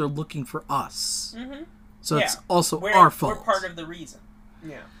 too, that they're looking for us. So it's also our fault. We're part of the reason.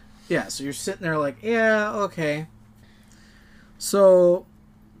 Yeah. Yeah, so you're sitting there like, yeah, okay. So...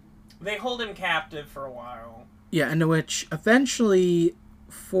 They hold him captive for a while. Yeah, and which eventually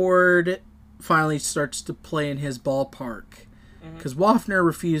Ford finally starts to play in his ballpark because Waffner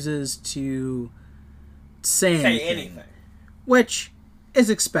refuses to say anything, which is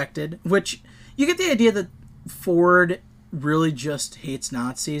expected. Which you get the idea that Ford really just hates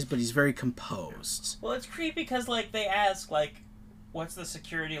Nazis, but he's very composed. Well, it's creepy because, like, they ask, like, what's the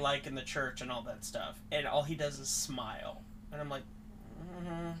security like in the church and all that stuff, and all he does is smile. And I'm like,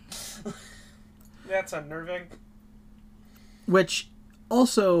 That's unnerving. Which,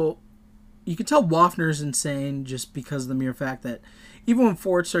 also, you can tell Waffner's insane just because of the mere fact that even when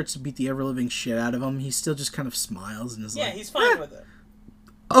Ford starts to beat the ever-living shit out of him, he still just kind of smiles and is like, he's fine with it.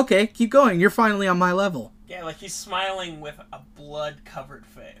 Okay, keep going. You're finally on my level. Yeah, like, he's smiling with a blood-covered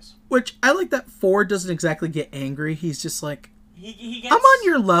face. Which, I like that Ford doesn't exactly get angry. He's just like, He gets, I'm on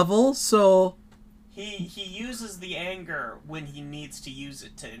your level, so... He uses the anger when he needs to use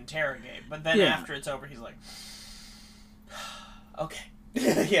it to interrogate, but then Yeah. after it's over, he's like, okay.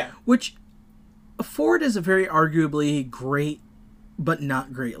 Yeah. Which, Ford is a very arguably great, but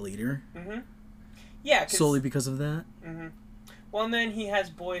not great leader. Yeah, Solely because of that. Well, and then he has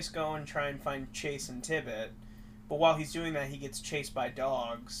Boyce go and try and find Chase and Tibbet, but while he's doing that, he gets chased by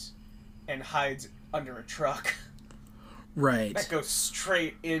dogs and hides under a truck. Right. That goes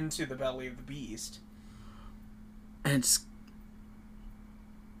straight into the belly of the beast. And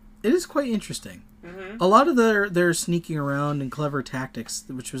it is quite interesting. A lot of their sneaking around and clever tactics,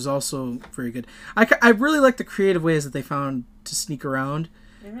 which was also very good. I really like the creative ways that they found to sneak around,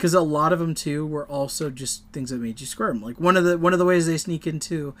 because a lot of them too were also just things that made you squirm. Like one of the ways they sneak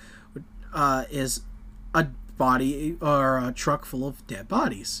into is a body or a truck full of dead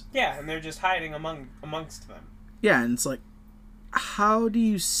bodies. Yeah, and they're just hiding amongst them. Yeah, and it's like, how do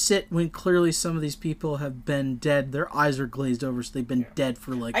you sit when clearly some of these people have been dead? Their eyes are glazed over, so they've been dead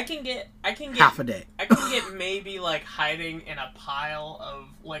for like I can get half a day. I can get maybe like hiding in a pile of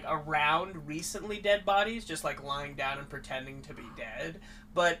like around recently dead bodies, just like lying down and pretending to be dead.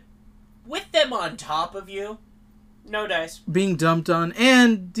 But with them on top of you, no dice. Being dumped on,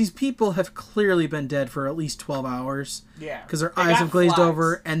 and these people have clearly been dead for at least 12 hours. Yeah. Because their They eyes got have glazed flies.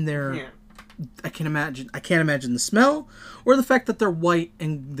 over, and they're... Yeah. I can't imagine the smell, or the fact that they're white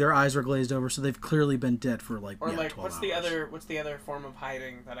and their eyes are glazed over, so they've clearly been dead for like, Or 12 like, hours. what's the other form of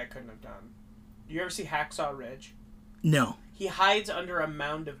hiding that I couldn't have done? You ever see Hacksaw Ridge? No. He hides under a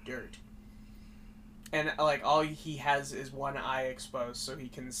mound of dirt. And like all he has is one eye exposed, so he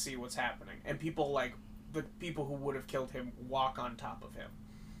can see what's happening. And people like the people who would have killed him walk on top of him,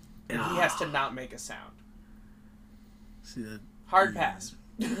 and he has to not make a sound. See that? Hard pass.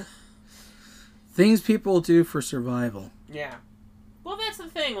 Things people do for survival. Yeah. Well, that's the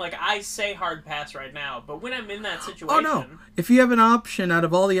thing. Like, I say hard pass right now, but when I'm in that situation... Oh no! If you have an option out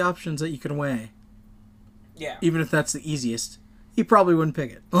of all the options that you can weigh, Yeah. even if that's the easiest, you probably wouldn't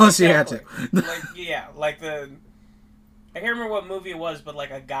pick it. Unless you had to. like the... I can't remember what movie it was, but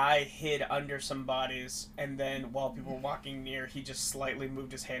like a guy hid under some bodies, and then while people were walking near, he just slightly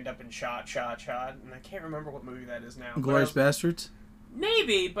moved his hand up and shot. And I can't remember what movie that is now. Glorious Bastards?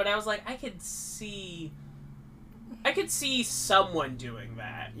 Maybe, but I was like, I could see someone doing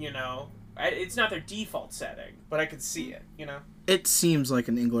that, you know? It's not their default setting, but I could see it, you know? It seems like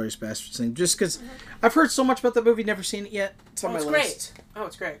an Inglourious Basterds thing, just because I've heard so much about that movie, never seen it yet. It's on my list. Oh,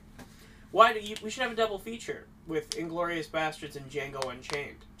 it's great. We should have a double feature with Inglourious Bastards and Django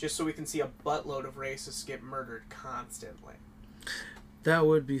Unchained, just so we can see a buttload of racists get murdered constantly. That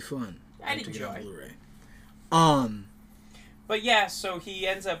would be fun. I'd to get on enjoy. Blu-ray. But yeah, so he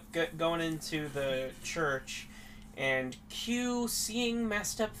ends up going into the church, and Q seeing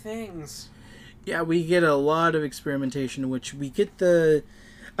messed up things. Yeah, we get a lot of experimentation in which we get the...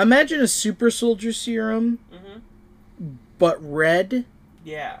 Imagine a super soldier serum, but red,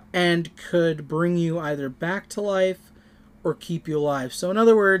 Yeah. and could bring you either back to life or keep you alive. So in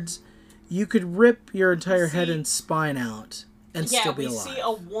other words, you could rip your entire head and spine out and still be alive. Yeah, we see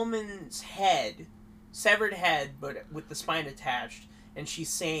a woman's head, severed head, but with the spine attached, and she's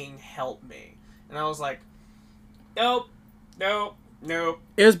saying, "Help me." And I was like, nope.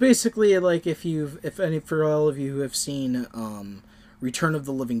 It was basically like for all of you who have seen Return of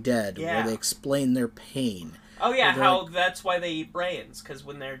the Living Dead, where they explain their pain. Oh yeah, They're how like- that's why they eat brains, because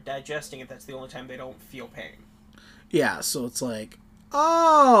when they're digesting it, that's the only time they don't feel pain. Yeah, so it's like,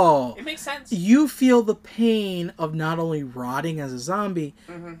 oh, It makes sense. you feel the pain of not only rotting as a zombie,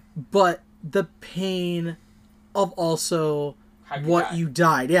 but the pain of also How you what die. you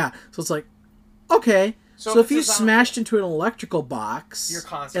died. Yeah, so it's like, okay, so if it's you a zombie, smashed into an electrical box You're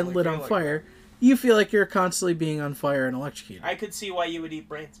constantly and lit on feeling fire, you feel like you're constantly being on fire and electrocuted. I could see why you would eat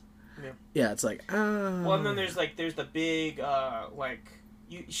brains. Yeah, it's like, Well, and then there's the big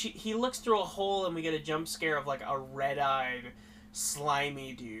he looks through a hole and we get a jump scare of like a red-eyed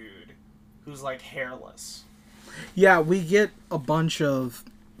slimy dude who's like hairless. Yeah, we get a bunch of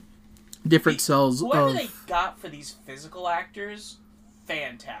different cells Whoever of... they got for these physical actors,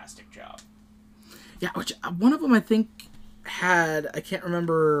 fantastic job. Yeah, which one of them I think had... I can't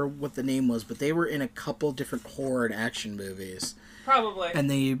remember what the name was, but they were in a couple different horror and action movies. Probably. And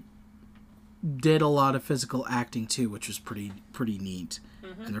they did a lot of physical acting too, which was pretty neat.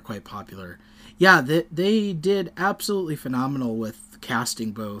 Mm-hmm. And they're quite popular. Yeah, they did absolutely phenomenal with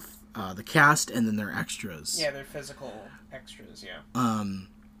casting both the cast and then their extras. Yeah, their physical extras, yeah.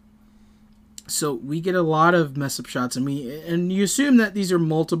 So we get a lot of mess-up shots, and you assume that these are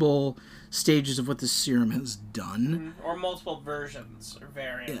multiple stages of what the serum has done. Mm-hmm. Or multiple versions or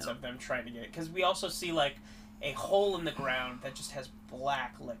variants of them trying to get it. Because we also see, like, a hole in the ground that just has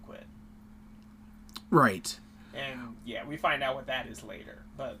black liquid. Right. And, yeah, we find out what that is later,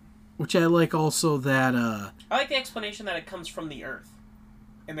 but... Which I like also that... I like the explanation that it comes from the Earth,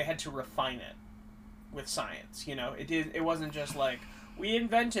 and they had to refine it with science, you know? It wasn't just like, we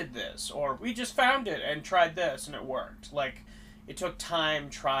invented this, or we just found it and tried this, and it worked. Like, it took time,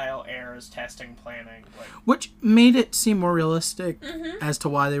 trial, errors, testing, planning. Like... Which made it seem more realistic as to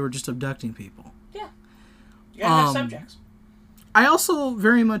why they were just abducting people. Yeah. You gotta have subjects. I also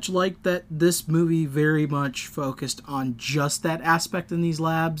very much like that this movie very much focused on just that aspect in these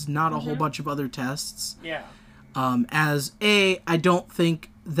labs, not a whole bunch of other tests. Yeah. I don't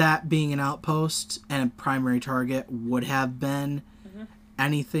think that being an outpost and a primary target would have been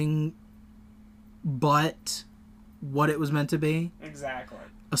anything but what it was meant to be. Exactly.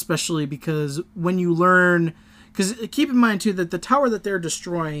 Especially because when you learn... Because keep in mind, too, that the tower that they're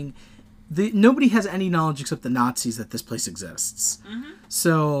destroying... nobody has any knowledge except the Nazis that this place exists.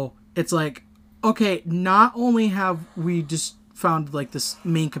 So it's like, okay, not only have we just found like this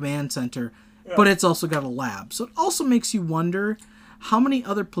main command center, but it's also got a lab. So it also makes you wonder how many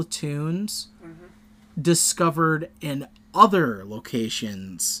other platoons discovered in other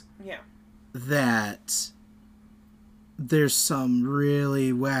locations that there's some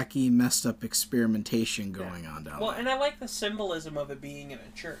really wacky, messed up experimentation going on down there. Well, and I like the symbolism of it being in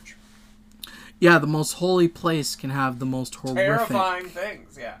a church. Yeah, the most holy place can have the most horrific... Terrifying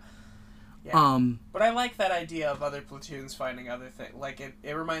things, yeah. But I like that idea of other platoons finding other things. Like,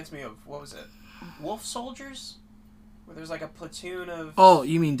 it reminds me of, what was it? Wolf Soldiers? Where there's like a platoon of... Oh,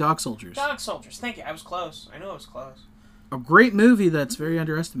 you mean Dog Soldiers. Dog Soldiers, thank you. I was close. I knew I was close. A great movie that's very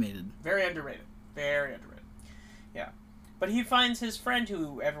underestimated. Very underrated. Very underrated. Yeah. But he finds his friend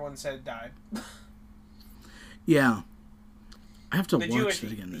who everyone said died. Yeah. I have to watch Jewish,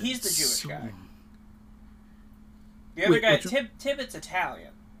 it again. He's the Jewish guy. The other guy, Tibbet's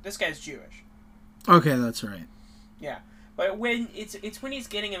Italian. This guy's Jewish. Okay, that's right. Yeah, but when it's when he's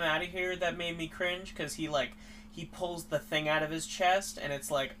getting him out of here that made me cringe, because he pulls the thing out of his chest and it's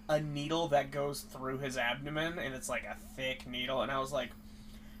like a needle that goes through his abdomen and it's like a thick needle, and I was like,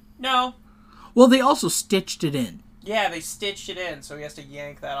 no. Well, they also stitched it in. Yeah, they stitched it in, so he has to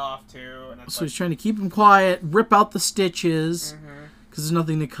yank that off too. And so he's trying to keep him quiet, rip out the stitches, because there's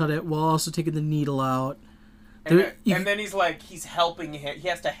nothing to cut it, while also taking the needle out. And then he's helping him. He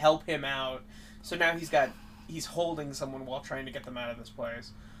has to help him out. So now he's holding someone while trying to get them out of this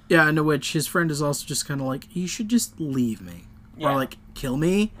place. Yeah, into which his friend is also just kind of like, you should just leave me. Or like, kill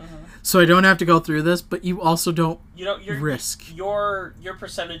me, so I don't have to go through this, but you also don't risk. Your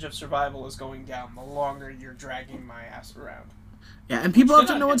percentage of survival is going down the longer you're dragging my ass around. Yeah, and people have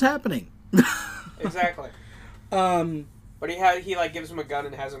to know what's happening. Exactly. But he gives him a gun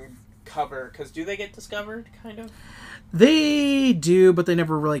and has him cover, because do they get discovered, kind of? They do, but they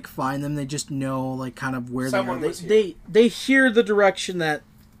never find them. They just know kind of where Someone they are. They hear the direction that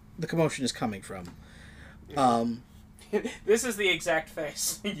the commotion is coming from. This is the exact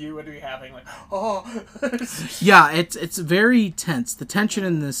face you would be having, oh. Yeah, it's very tense. The tension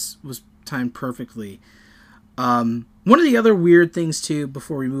in this was timed perfectly. One of the other weird things too,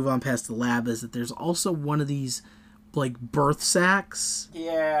 before we move on past the lab, is that there's also one of these birth sacks.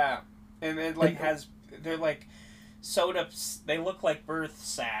 Yeah. And it they're sewed up. They look like birth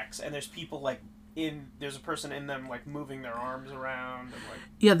sacks, and there's people there's a person in them moving their arms around and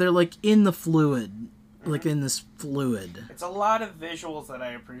yeah, they're in the fluid, in this fluid. It's a lot of visuals that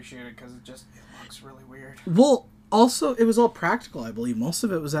I appreciated because it looks really weird. Well, also it was all practical. I believe most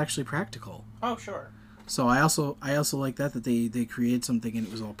of it was actually practical. Oh sure. So I also like that they created something and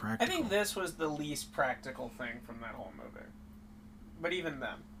it was all practical. I think this was the least practical thing from that whole movie, but even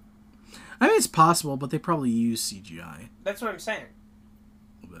then. I mean, it's possible, but they probably use CGI. That's what I'm saying.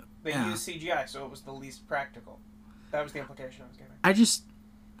 But, they used CGI, so it was the least practical. That was the implication I was giving.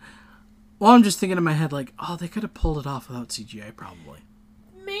 Well, I'm just thinking in my head, like, oh, they could have pulled it off without CGI, probably.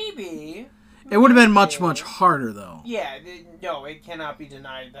 Maybe. It would have been much harder, though. Yeah, no, it cannot be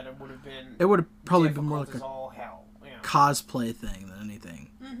denied that it would have been. It would have probably been more like as a all hell. Yeah. cosplay thing than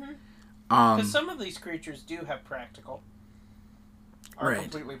anything. Mm-hmm. Because Um, some of these creatures do have practical. Are Right.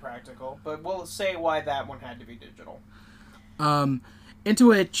 completely practical, but we'll say why that one had to be digital. into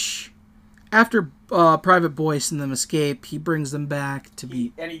which, after Private Boyce and them escape, he brings them back to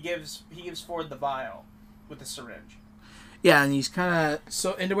be. And he gives Ford the vial with the syringe. Yeah, and he's kind of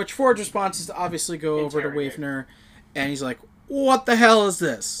so into which Ford's response is to obviously go over to Interrogate. Wafner, and he's like, "What the hell is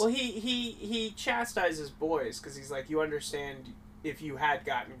this?" Well, he chastises Boyce because he's like, you understand, if you had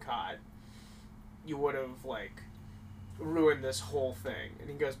gotten caught, you would have like ruined this whole thing. And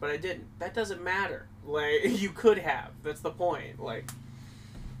he goes, but I didn't. That doesn't matter. Like, you could have. That's the point. Like,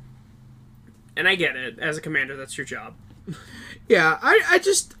 and I get it. As a commander, that's your job. Yeah, I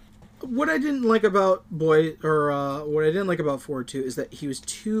just what I didn't like about what I didn't like about Ford too is that he was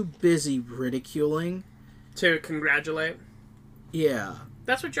too busy ridiculing. To congratulate. Yeah,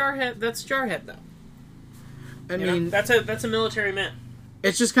 That's what Jarhead. That's Jarhead, though. I You mean, know? that's a military man.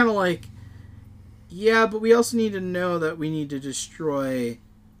 it's just kind of like, yeah, but we also need to know that we need to destroy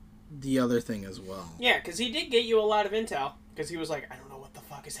the other thing as well. Yeah, because he did get you a lot of intel. Because he was like, I don't know what the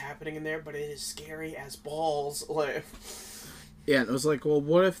fuck is happening in there, but it is scary as balls. Like, Yeah, and it was like, well,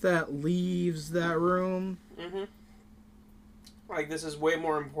 what if that leaves that room? mm-hmm. Like, this is way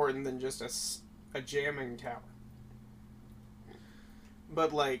more important than just a jamming tower.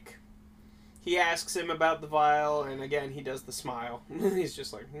 But, like, he asks him about the vial, and again, he does the smile. He's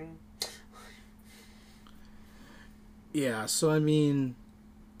just like, Yeah, so I mean,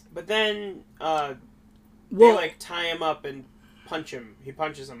 But then, they, well, like, tie him up and punch him. He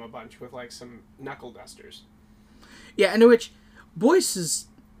punches him a bunch with, like, some knuckle dusters. yeah, and in which Boyce is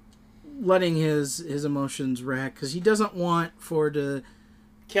letting his emotions rack because he doesn't want Ford to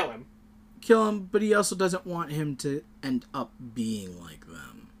Kill him. kill him, but he also doesn't want him to end up being like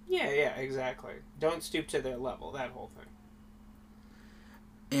them. Yeah, exactly. Don't stoop to their level, that whole thing.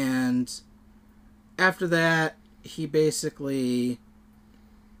 And after that, he basically,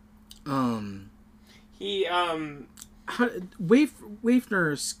 Wafner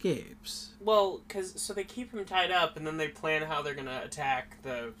escapes. Well, so they keep him tied up, and then they plan how they're gonna attack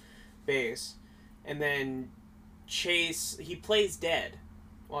the base, and then Chase, he plays dead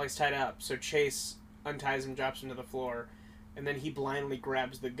while he's tied up, so Chase unties him, drops him to the floor, and then he blindly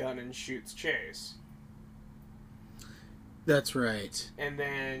grabs the gun and shoots Chase. That's right. And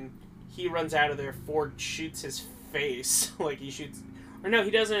then he runs out of there, Ford shoots his face, like he shoots, or no,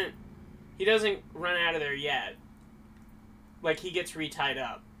 he doesn't run out of there yet. Like, he gets re-tied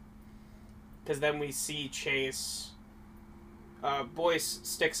up. Because then we see Chase... Boyce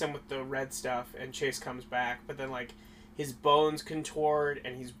sticks him with the red stuff, and Chase comes back. But then, like, his bones contort,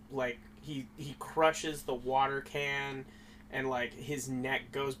 and he's, like... He crushes the water can, and, like, his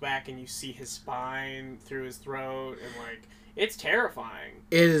neck goes back, and you see his spine through his throat, and, like... It's terrifying.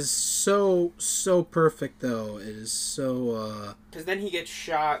 It is so perfect, though. It is so, Because then he gets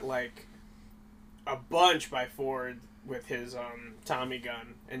shot, like, a bunch by Ford with his Tommy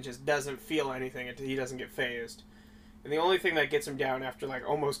gun and just doesn't feel anything until he doesn't get phased. And the only thing that gets him down after like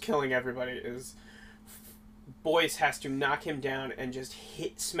almost killing everybody is Boyce has to knock him down and just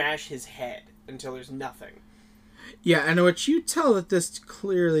smash his head until there's nothing. Yeah, and what you tell that this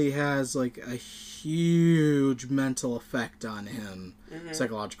clearly has like a huge mental effect on him,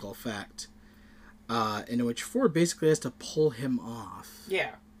 psychological effect, in which Ford basically has to pull him off.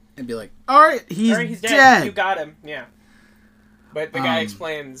 Yeah. And be like, all right, he's dead. You got him. Yeah. But the guy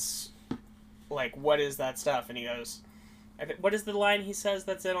explains, like, what is that stuff? And he goes, what is the line he says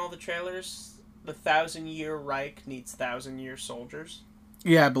that's in all the trailers? The 1,000-year Reich needs 1,000-year soldiers.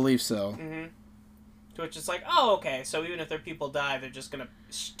 Yeah, I believe so. Mm-hmm. To which it's like, oh, okay, so even if their people die, they're just going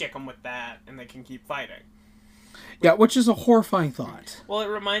to stick them with that, and they can keep fighting. Yeah, which is a horrifying thought. Well, it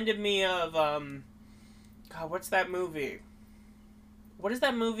reminded me of, God, what's that movie? What is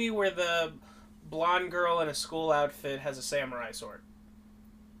that movie where the blonde girl in a school outfit has a samurai sword?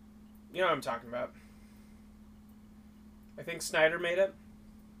 You know what I'm talking about. I think Snyder made it.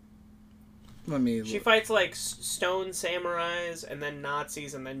 Let me She look. fights, like, stone samurais, and then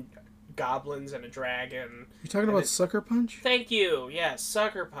Nazis, and then goblins and a dragon. You talking about Sucker Punch? Thank you. Yes,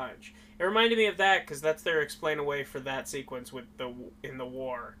 Sucker Punch. It reminded me of that because that's their explain away for that sequence with in the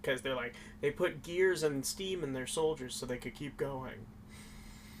war. Because they're like, they put gears and steam in their soldiers so they could keep going.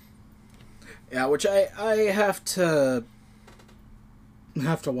 Yeah, which I have to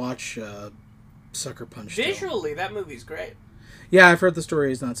watch Sucker Punch. Visually, that movie's great. Yeah, I've heard the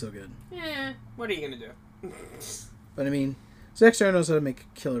story is not so good. What are you gonna do? But I mean, Zack Snyder knows how to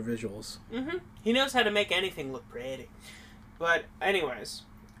make killer visuals. Mm-hmm. He knows how to make anything look pretty. But anyways,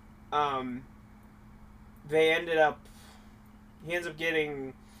 they ended up. He ends up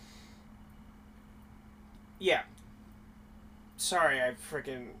getting. Yeah. Sorry, I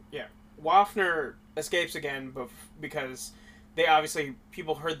freaking Waffner escapes again, because they obviously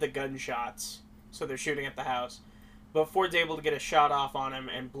people heard the gunshots, so they're shooting at the house. But Ford's able to get a shot off on him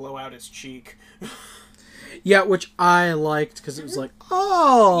and blow out his cheek. Yeah, which I liked because it was like,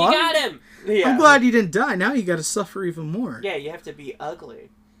 oh, You got him. Yeah. I'm glad you didn't die. Now you got to suffer even more. Yeah, you have to be ugly.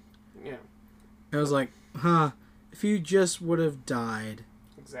 Yeah. I was like, huh? If you just would have died.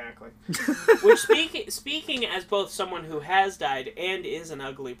 Exactly. Which speaking as both someone who has died and is an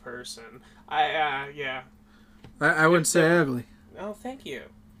ugly person, I wouldn't say ugly. Oh, thank you.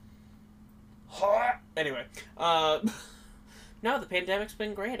 Anyway, no, the pandemic's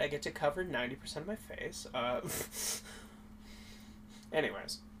been great. I get to cover 90% of my face.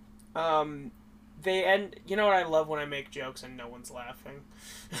 Anyways, they end. You know what I love when I make jokes and no one's laughing.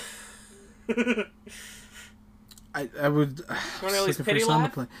 I would. Want to at least pity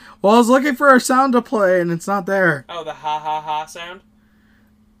laugh? Well, I was looking for a sound to play and it's not there. Oh, the ha ha ha sound.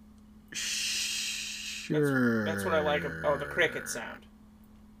 Sure. That's what I like. Oh, the cricket sound.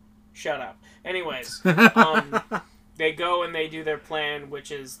 Shut up. Anyways, they go and they do their plan, which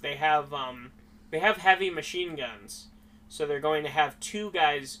is they have heavy machine guns, so they're going to have two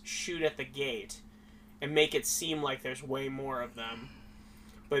guys shoot at the gate and make it seem like there's way more of them.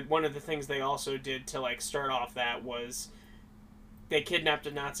 But one of the things they also did to like start off that was they kidnapped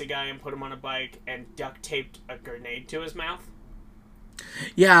a Nazi guy and put him on a bike and duct taped a grenade to his mouth.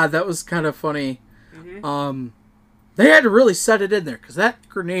 Yeah, that was kind of funny. Mm-hmm. They had to really set it in there because that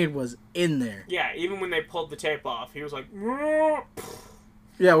grenade was in there. Yeah, even when they pulled the tape off, he was like,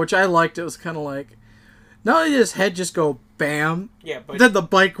 yeah, which I liked. It was kind of like, not only did his head just go bam, yeah, but then the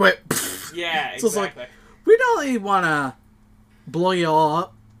bike went. Yeah, so exactly. It's like, we don't really want to blow you all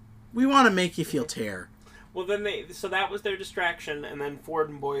up. We want to make you feel terror. Well, then so that was their distraction, and then Ford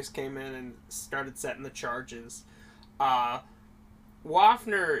and Boyce came in and started setting the charges.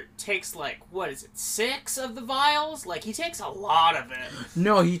 Waffner takes, like, what is it, 6 of the vials? Like, he takes a lot of it.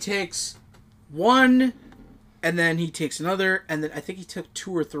 No, he takes 1, and then he takes another, and then I think he took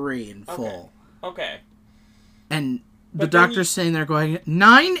 2 or 3 in full. Okay. And the doctor's saying they're going,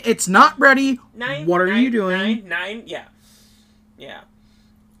 9, it's not ready. 9? What are you doing? 9? Yeah. Yeah.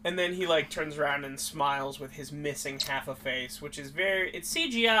 And then he, like, turns around and smiles with his missing half a face, which is it's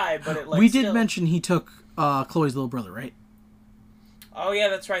CGI, but it, like, we did mention he took Chloe's little brother, right? Oh, yeah,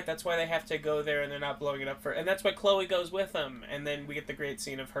 that's right. That's why they have to go there and they're not blowing it up and that's why Chloe goes with them. And then we get the great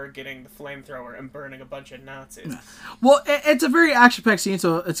scene of her getting the flamethrower and burning a bunch of Nazis. Well, it's a very action-packed scene,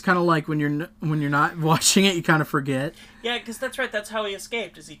 so it's kind of like when you're not watching it, you kind of forget. Yeah, because that's right. That's how he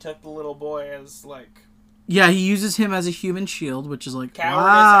escaped, is he took the little boy as, like... Yeah, he uses him as a human shield, which is like, cowardice,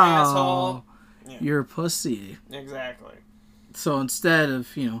 wow, asshole. Yeah. You're a pussy. Exactly. So instead of,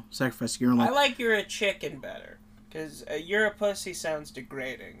 sacrificing your own life... I like you're a chicken better. Because you're a pussy sounds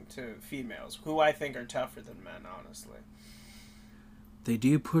degrading to females, who I think are tougher than men, honestly. They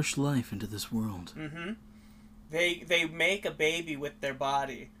do push life into this world. Mm-hmm. They make a baby with their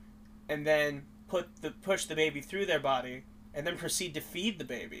body, and then push the baby through their body, and then proceed to feed the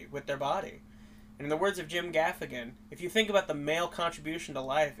baby with their body. And in the words of Jim Gaffigan, if you think about the male contribution to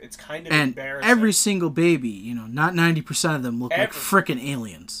life, it's kind of embarrassing. And every single baby, not 90% of them look like frickin'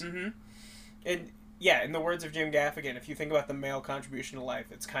 aliens. Mm-hmm. And... yeah, in the words of Jim Gaffigan, if you think about the male contribution to life,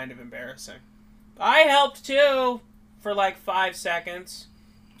 it's kind of embarrassing. I helped too, for like 5 seconds,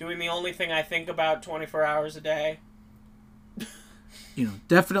 doing the only thing I think about 24 hours a day.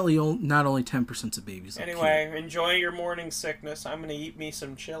 Definitely not only 10% of babies. Anyway, enjoy your morning sickness. I'm gonna eat me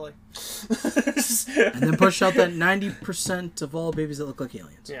some chili. And then push out that 90% of all babies that look like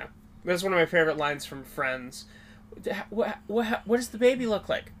aliens. Yeah, that's one of my favorite lines from Friends. What does the baby look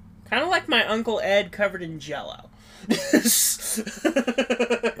like? Kind of like my Uncle Ed covered in Jell-O.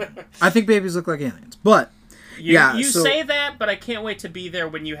 I think babies look like aliens, but you say that, but I can't wait to be there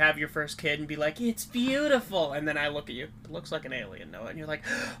when you have your first kid and be like, it's beautiful, and then I look at you, it looks like an alien, Noah, and you're like,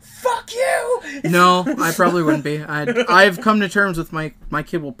 fuck you! No, I probably wouldn't be. I've come to terms with my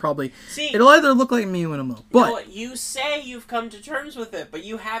kid will probably... it'll either look like me when I'm little, but... Noah, you say you've come to terms with it, but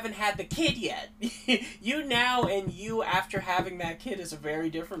you haven't had the kid yet. You now and you after having that kid is a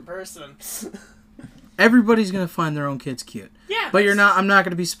very different person. everybody's gonna find their own kids cute. Yeah, But you're not. I'm not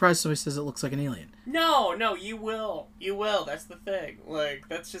gonna be surprised if somebody says it looks like an alien. No, you will. You will. That's the thing. Like,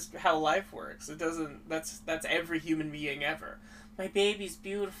 that's just how life works. It doesn't... That's every human being ever. My baby's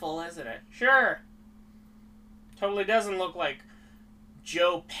beautiful, isn't it? Sure. Totally doesn't look like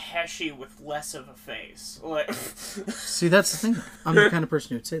Joe Pesci with less of a face. Like... See, that's the thing. I'm the kind of person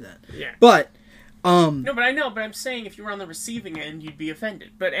who would say that. Yeah. But, No, but I know, but I'm saying if you were on the receiving end, you'd be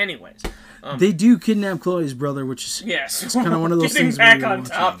offended. But anyways. they do kidnap Chloe's brother, which is... Yes. It's kind of one of those Getting things back where you're on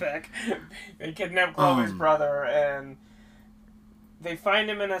watching. topic. They kidnap Chloe's brother, and they find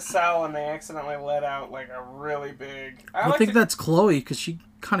him in a cell, and they accidentally let out, like, a really big... I think that's Chloe, because she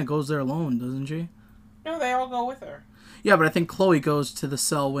kind of goes there alone, doesn't she? No, they all go with her. Yeah, but I think Chloe goes to the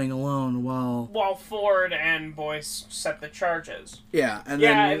cell wing alone while Ford and Boyce set the charges. Yeah, and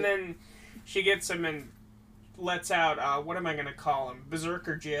then she gets him and lets out, what am I going to call him?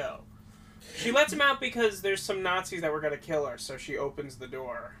 Berserker Joe. She lets him out because there's some Nazis that were going to kill her, so she opens the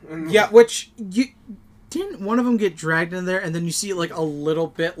door. Yeah, which didn't one of them get dragged in there, and then you see like a little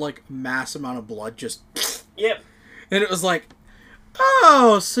bit, like mass amount of blood just. Yep. And it was like,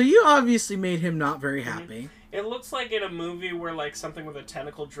 oh, so you obviously made him not very happy. It looks like in a movie where like something with a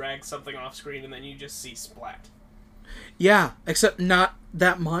tentacle drags something off screen, and then you just see splat. Yeah, except not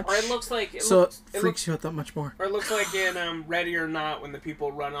that much. Or it looks like it freaks looks, you out that much more. Or it looks like in Ready or Not when the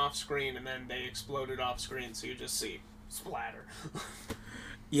people run off screen and then they exploded off screen, so you just see splatter.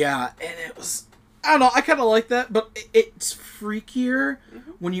 Yeah, and it was... I don't know, I kind of like that, but it's freakier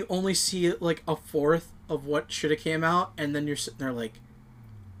when you only see it like a fourth of what should have came out, and then you're sitting there like,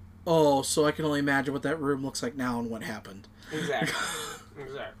 oh, so I can only imagine what that room looks like now and what happened. Exactly.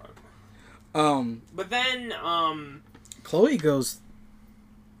 Exactly. But then, Chloe goes,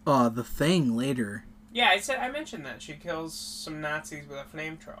 the Thing later. Yeah, I mentioned that. She kills some Nazis with a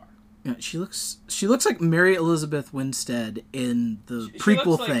flamethrower. Yeah, she looks like Mary Elizabeth Winstead in the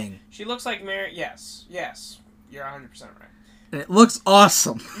prequel Thing. She looks like Mary... Yes. You're 100% right. And it looks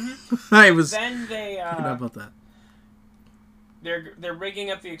awesome. I was then they, thinking about that. They're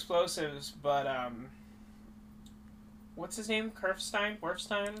rigging up the explosives, but, what's his name? Werfstein?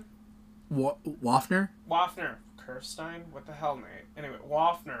 Waffner? Waffner. Kerfstein? What the hell, mate? Anyway,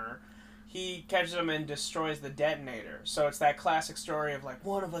 Waffner, he catches them and destroys the detonator. So it's that classic story of, like,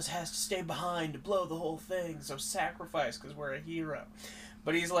 one of us has to stay behind to blow the whole thing, so sacrifice because we're a hero.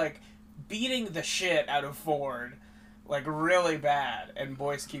 But he's, like, beating the shit out of Ford, like, really bad, and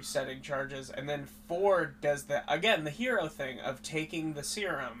Boyce keeps setting charges, and then Ford does the hero thing of taking the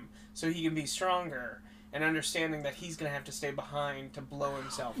serum so he can be stronger, and understanding that he's going to have to stay behind to blow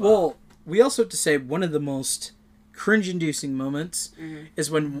himself up. Well, we also have to say one of the most cringe-inducing moments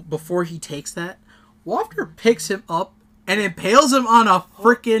is when, before he takes that, Waffner picks him up and impales him on a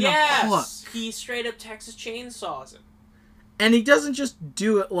freaking hook. He straight up Texas chainsaws him. And he doesn't just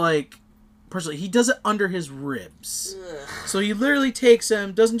do it like... Personally, he does it under his ribs. Ugh. So he literally takes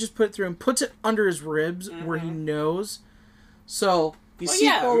him, doesn't just put it through him, puts it under his ribs where he knows. So you see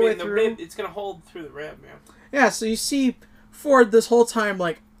all the way through. Rib, it's gonna hold through the rib, man. Yeah, so you see Ford this whole time,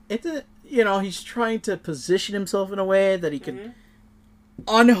 like, he's trying to position himself in a way that he can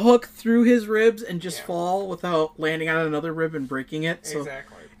unhook through his ribs and just fall without landing on another rib and breaking it. So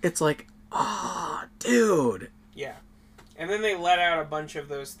exactly. It's like, dude. Yeah. And then they let out a bunch of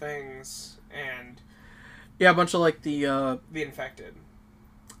those things, and... Yeah, a bunch of, like, the infected.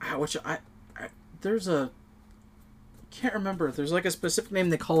 Which there's a... can't remember. There's, like, a specific name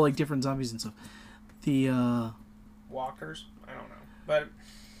they call, like, different zombies and stuff. The, Walkers? I don't know. But...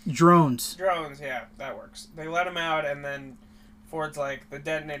 Drones, yeah, that works. They let them out, and then Ford's like, the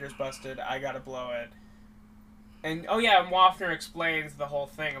detonator's busted, I gotta blow it. And, and Waffner explains the whole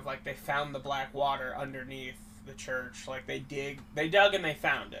thing of, like, they found the black water underneath the church. Like, they dug and they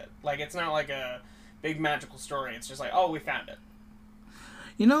found it. Like, it's not like a big magical story. It's just like, oh, we found it.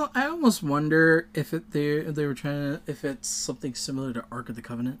 I almost wonder if they were trying to, if it's something similar to Ark of the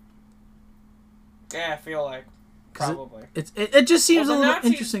Covenant. Yeah, I feel like probably. It just seems a little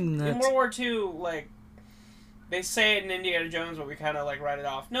Nazis, interesting. In World War II, like, they say it in Indiana Jones, but we kind of, like, write it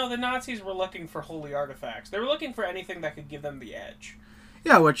off. No, the Nazis were looking for holy artifacts. They were looking for anything that could give them the edge.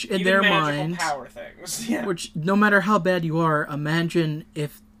 Yeah, which in even their magical mind, power things. Yeah. Which no matter how bad you are, imagine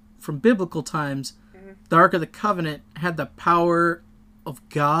if from biblical times, the Ark of the Covenant had the power of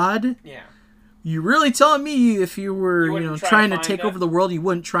God. Yeah. You really telling me if you were, trying to take over the world, you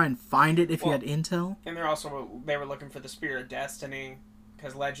wouldn't try and find it if you had intel? And they were looking for the Spear of Destiny,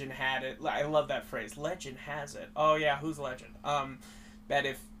 because legend had it. I love that phrase. Legend has it. Oh yeah, who's legend? That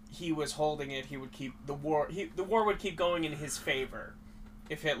if he was holding it, he would keep the war. The war would keep going in his favor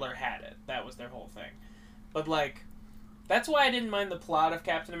if Hitler had it. That was their whole thing. But, like, that's why I didn't mind the plot of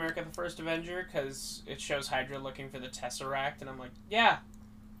Captain America the First Avenger, because it shows Hydra looking for the Tesseract, and I'm like, yeah,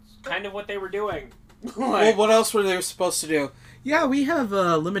 it's kind of what they were doing. Well, what else were they supposed to do? Yeah, we have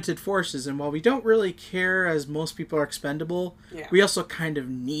limited forces, and while we don't really care as most people are expendable, Yeah. we also kind of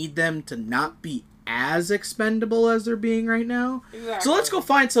need them to not be as expendable as they're being right now. Exactly. So let's go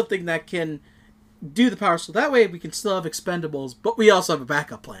find something that can do the power, so that way we can still have expendables, but we also have a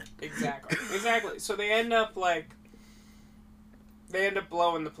backup plan. Exactly. So they end up, like,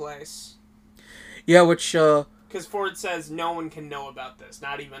 blowing the place. Yeah, which, Because Ford says no one can know about this,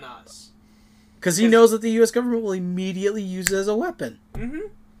 not even us. because he knows that the U.S. government will immediately use it as a weapon. Mm-hmm.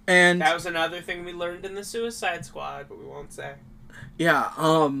 And that was another thing we learned in the Suicide Squad, but we won't say. yeah,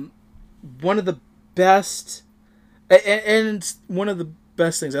 one of the best, and one of the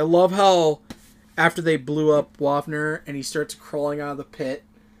best things, I love how after they blew up Waffner and he starts crawling out of the pit,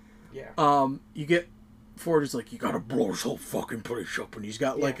 Yeah. You get Ford is like, you gotta blow this whole fucking place up, and he's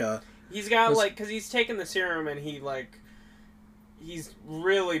got He's got, like, because he's taken the serum and he's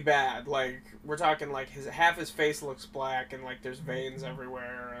really bad. Like, we're talking, like, half his face looks black and, like, there's veins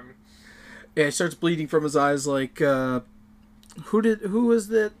everywhere. And yeah, he starts bleeding from his eyes. Like, who was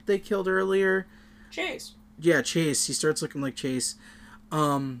that they killed earlier? Chase. Yeah, Chase. He starts looking like Chase.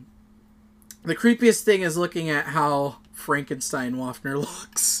 The creepiest thing is looking at how Frankenstein Waffner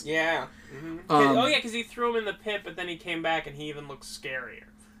looks. Yeah. Mm-hmm. Because he threw him in the pit, but then he came back and he even looks scarier.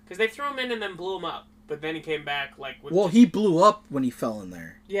 Because they threw him in and then blew him up. But then he came back, like... he blew up when he fell in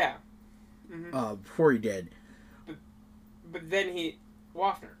there. Yeah. Mm-hmm. Before he did. But then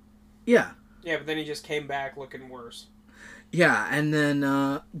Waffner. Yeah. Yeah, but then he just came back looking worse. Yeah, and then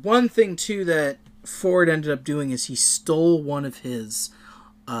one thing, too, that Ford ended up doing is he stole one of his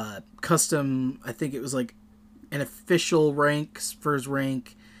custom... I think it was, like, an official rank, for his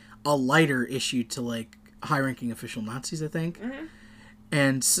rank, a lighter issued to, like, high-ranking official Nazis, I think. Mm-hmm.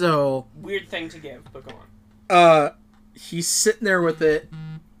 And so... Weird thing to give, but go on. He's sitting there with it,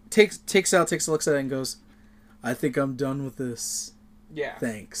 takes a look at it and goes, I think I'm done with this. Yeah.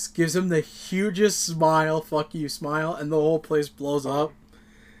 Thanks. Gives him the hugest smile, fuck you smile, and the whole place blows up.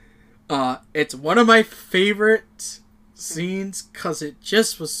 It's one of my favorite scenes, because it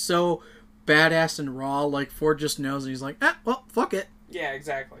just was so badass and raw. Like, Ford just knows, and he's like, well, fuck it. Yeah,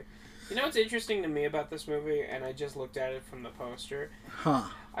 exactly. You know what's interesting to me about this movie, and I just looked at it from the poster? Huh.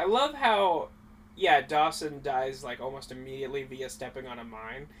 I love how, Dawson dies, like, almost immediately via stepping on a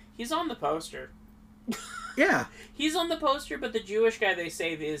mine. He's on the poster. Yeah. He's on the poster, but the Jewish guy they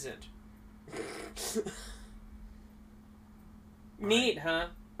save isn't. Neat, huh?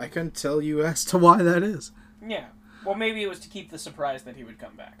 I couldn't tell you as to why that is. Yeah. Well, maybe it was to keep the surprise that he would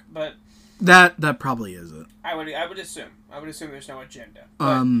come back, but... That probably isn't. I would assume. I would assume there's no agenda.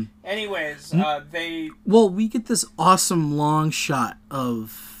 But anyways, they... Well, we get this awesome long shot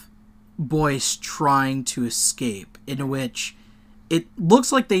of Boyce trying to escape, in which it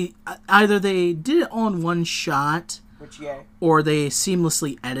looks like they did it all in one shot, or they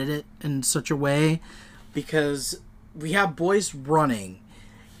seamlessly edit it in such a way, because we have Boyce running,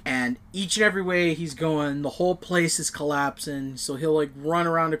 and each and every way he's going, the whole place is collapsing, so he'll, like, run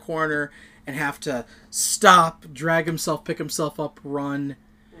around a corner and have to stop, drag himself, pick himself up, run.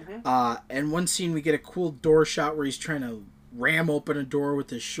 Mm-hmm. And one scene we get a cool door shot where he's trying to ram open a door with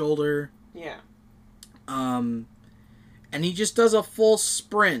his shoulder. Yeah. And he just does a full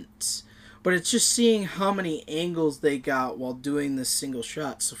sprint. But it's just seeing how many angles they got while doing this single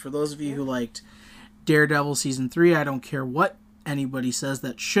shot. So for those of you who liked Daredevil Season 3, I don't care what anybody says,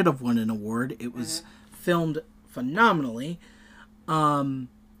 that should have won an award. It was filmed phenomenally.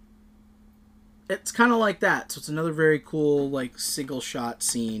 It's kind of like that. So it's another very cool, like, single shot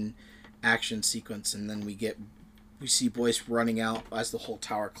scene action sequence, and then we see Boyce running out as the whole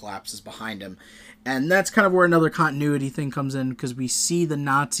tower collapses behind him. And that's kind of where another continuity thing comes in, because we see the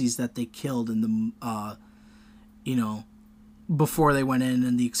Nazis that they killed in the before they went in,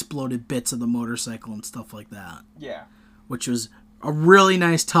 and the exploded bits of the motorcycle and stuff like that. Yeah. Which was a really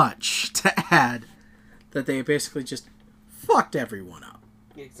nice touch to add, that they basically just fucked everyone up.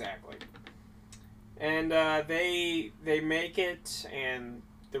 Exactly. And they make it, and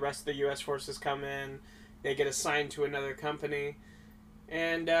the rest of the U.S. forces come in. They get assigned to another company,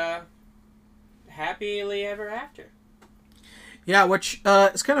 and happily ever after. Yeah, which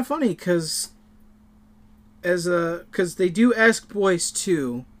is kind of funny, because they do ask Boyce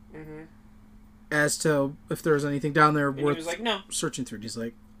too, as to if there's anything down there and worth he was like, no. searching through. He's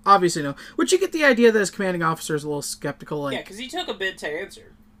like, obviously no. Which you get the idea that his commanding officer is a little skeptical. Like, yeah, because he took a bit to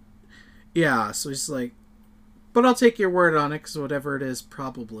answer. Yeah, so he's like, but I'll take your word on it, because whatever it is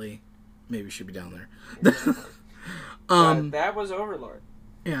probably maybe should be down there. That was Overlord.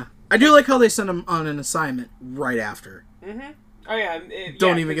 Yeah. I do like how they sent him on an assignment right after. Mm-hmm. Oh yeah.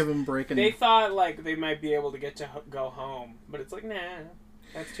 Don't even give him a break. They thought like they might be able to get to go home, but it's like, nah,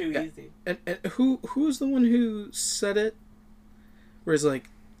 that's too easy. And who's the one who said it? Where it's like,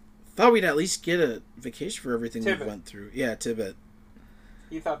 thought we'd at least get a vacation for everything we went through. Yeah, Tibet.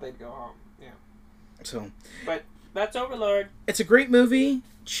 He thought they'd go home. Yeah. So. But that's Overlord. It's a great movie.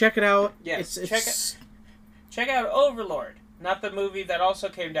 Check it out. Yes. It's... Check out Overlord. Not the movie that also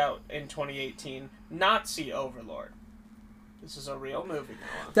came out in 2018, Nazi Overlord. This is a real movie,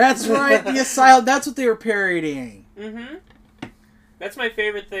 Noah. That's right, the Asylum. That's what they were parodying. Mm-hmm. That's my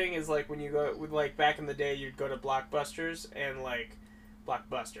favorite thing is, like, when you go, like, back in the day, you'd go to Blockbusters, and, like,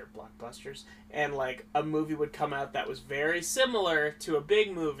 Blockbusters, and, like, a movie would come out that was very similar to a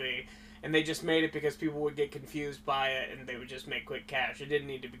big movie, and they just made it because people would get confused by it, and they would just make quick cash. It didn't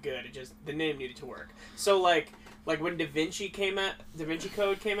need to be good. It just, the name needed to work. So, like when Da Vinci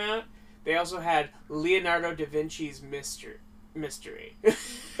Code came out, they also had Leonardo da Vinci's Mystery.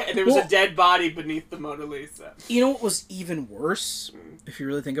 And there was a dead body beneath the Mona Lisa. You know what was even worse, if you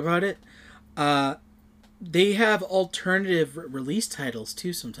really think about it? They have alternative release titles,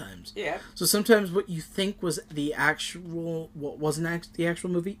 too, sometimes. Yeah. So sometimes what you think was what wasn't the actual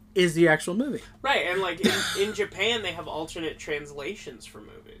movie, is the actual movie. Right, and, like, in Japan, they have alternate translations for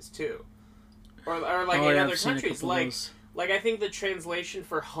movies, too. Or like, in other countries. Like, I think the translation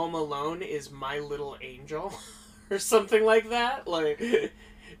for Home Alone is My Little Angel. Or something like that. Like,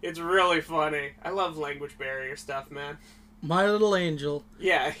 it's really funny. I love language barrier stuff, man. My Little Angel.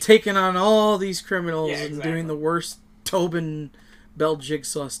 Yeah. Taking on all these criminals exactly. and doing the worst Tobin Bell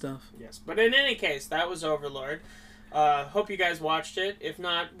Jigsaw stuff. Yes, but in any case, that was Overlord. Hope you guys watched it. If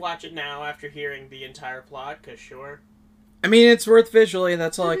not, watch it now after hearing the entire plot, because sure. I mean, it's worth visually,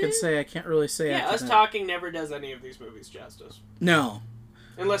 that's all I can say. I can't really say Yeah, us talking never does any of these movies justice. No.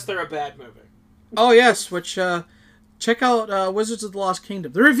 Unless they're a bad movie. Oh, yes, which, check out Wizards of the Lost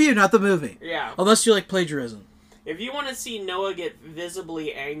Kingdom. The review, not the movie. Yeah. Unless you like plagiarism. If you want to see Noah get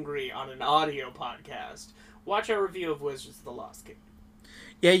visibly angry on an audio podcast, watch our review of Wizards of the Lost Kingdom.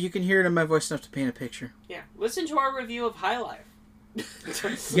 Yeah, you can hear it in my voice enough to paint a picture. Yeah. Listen to our review of High Life.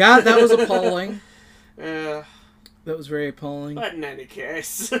 Yeah, that was appalling. That was very appalling. But in any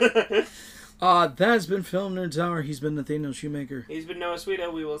case. That has been Film Nerds Hour. He's been Nathaniel Shoemaker. He's been Noah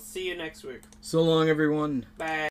Sweeto. We will see you next week. So long, everyone. Bye.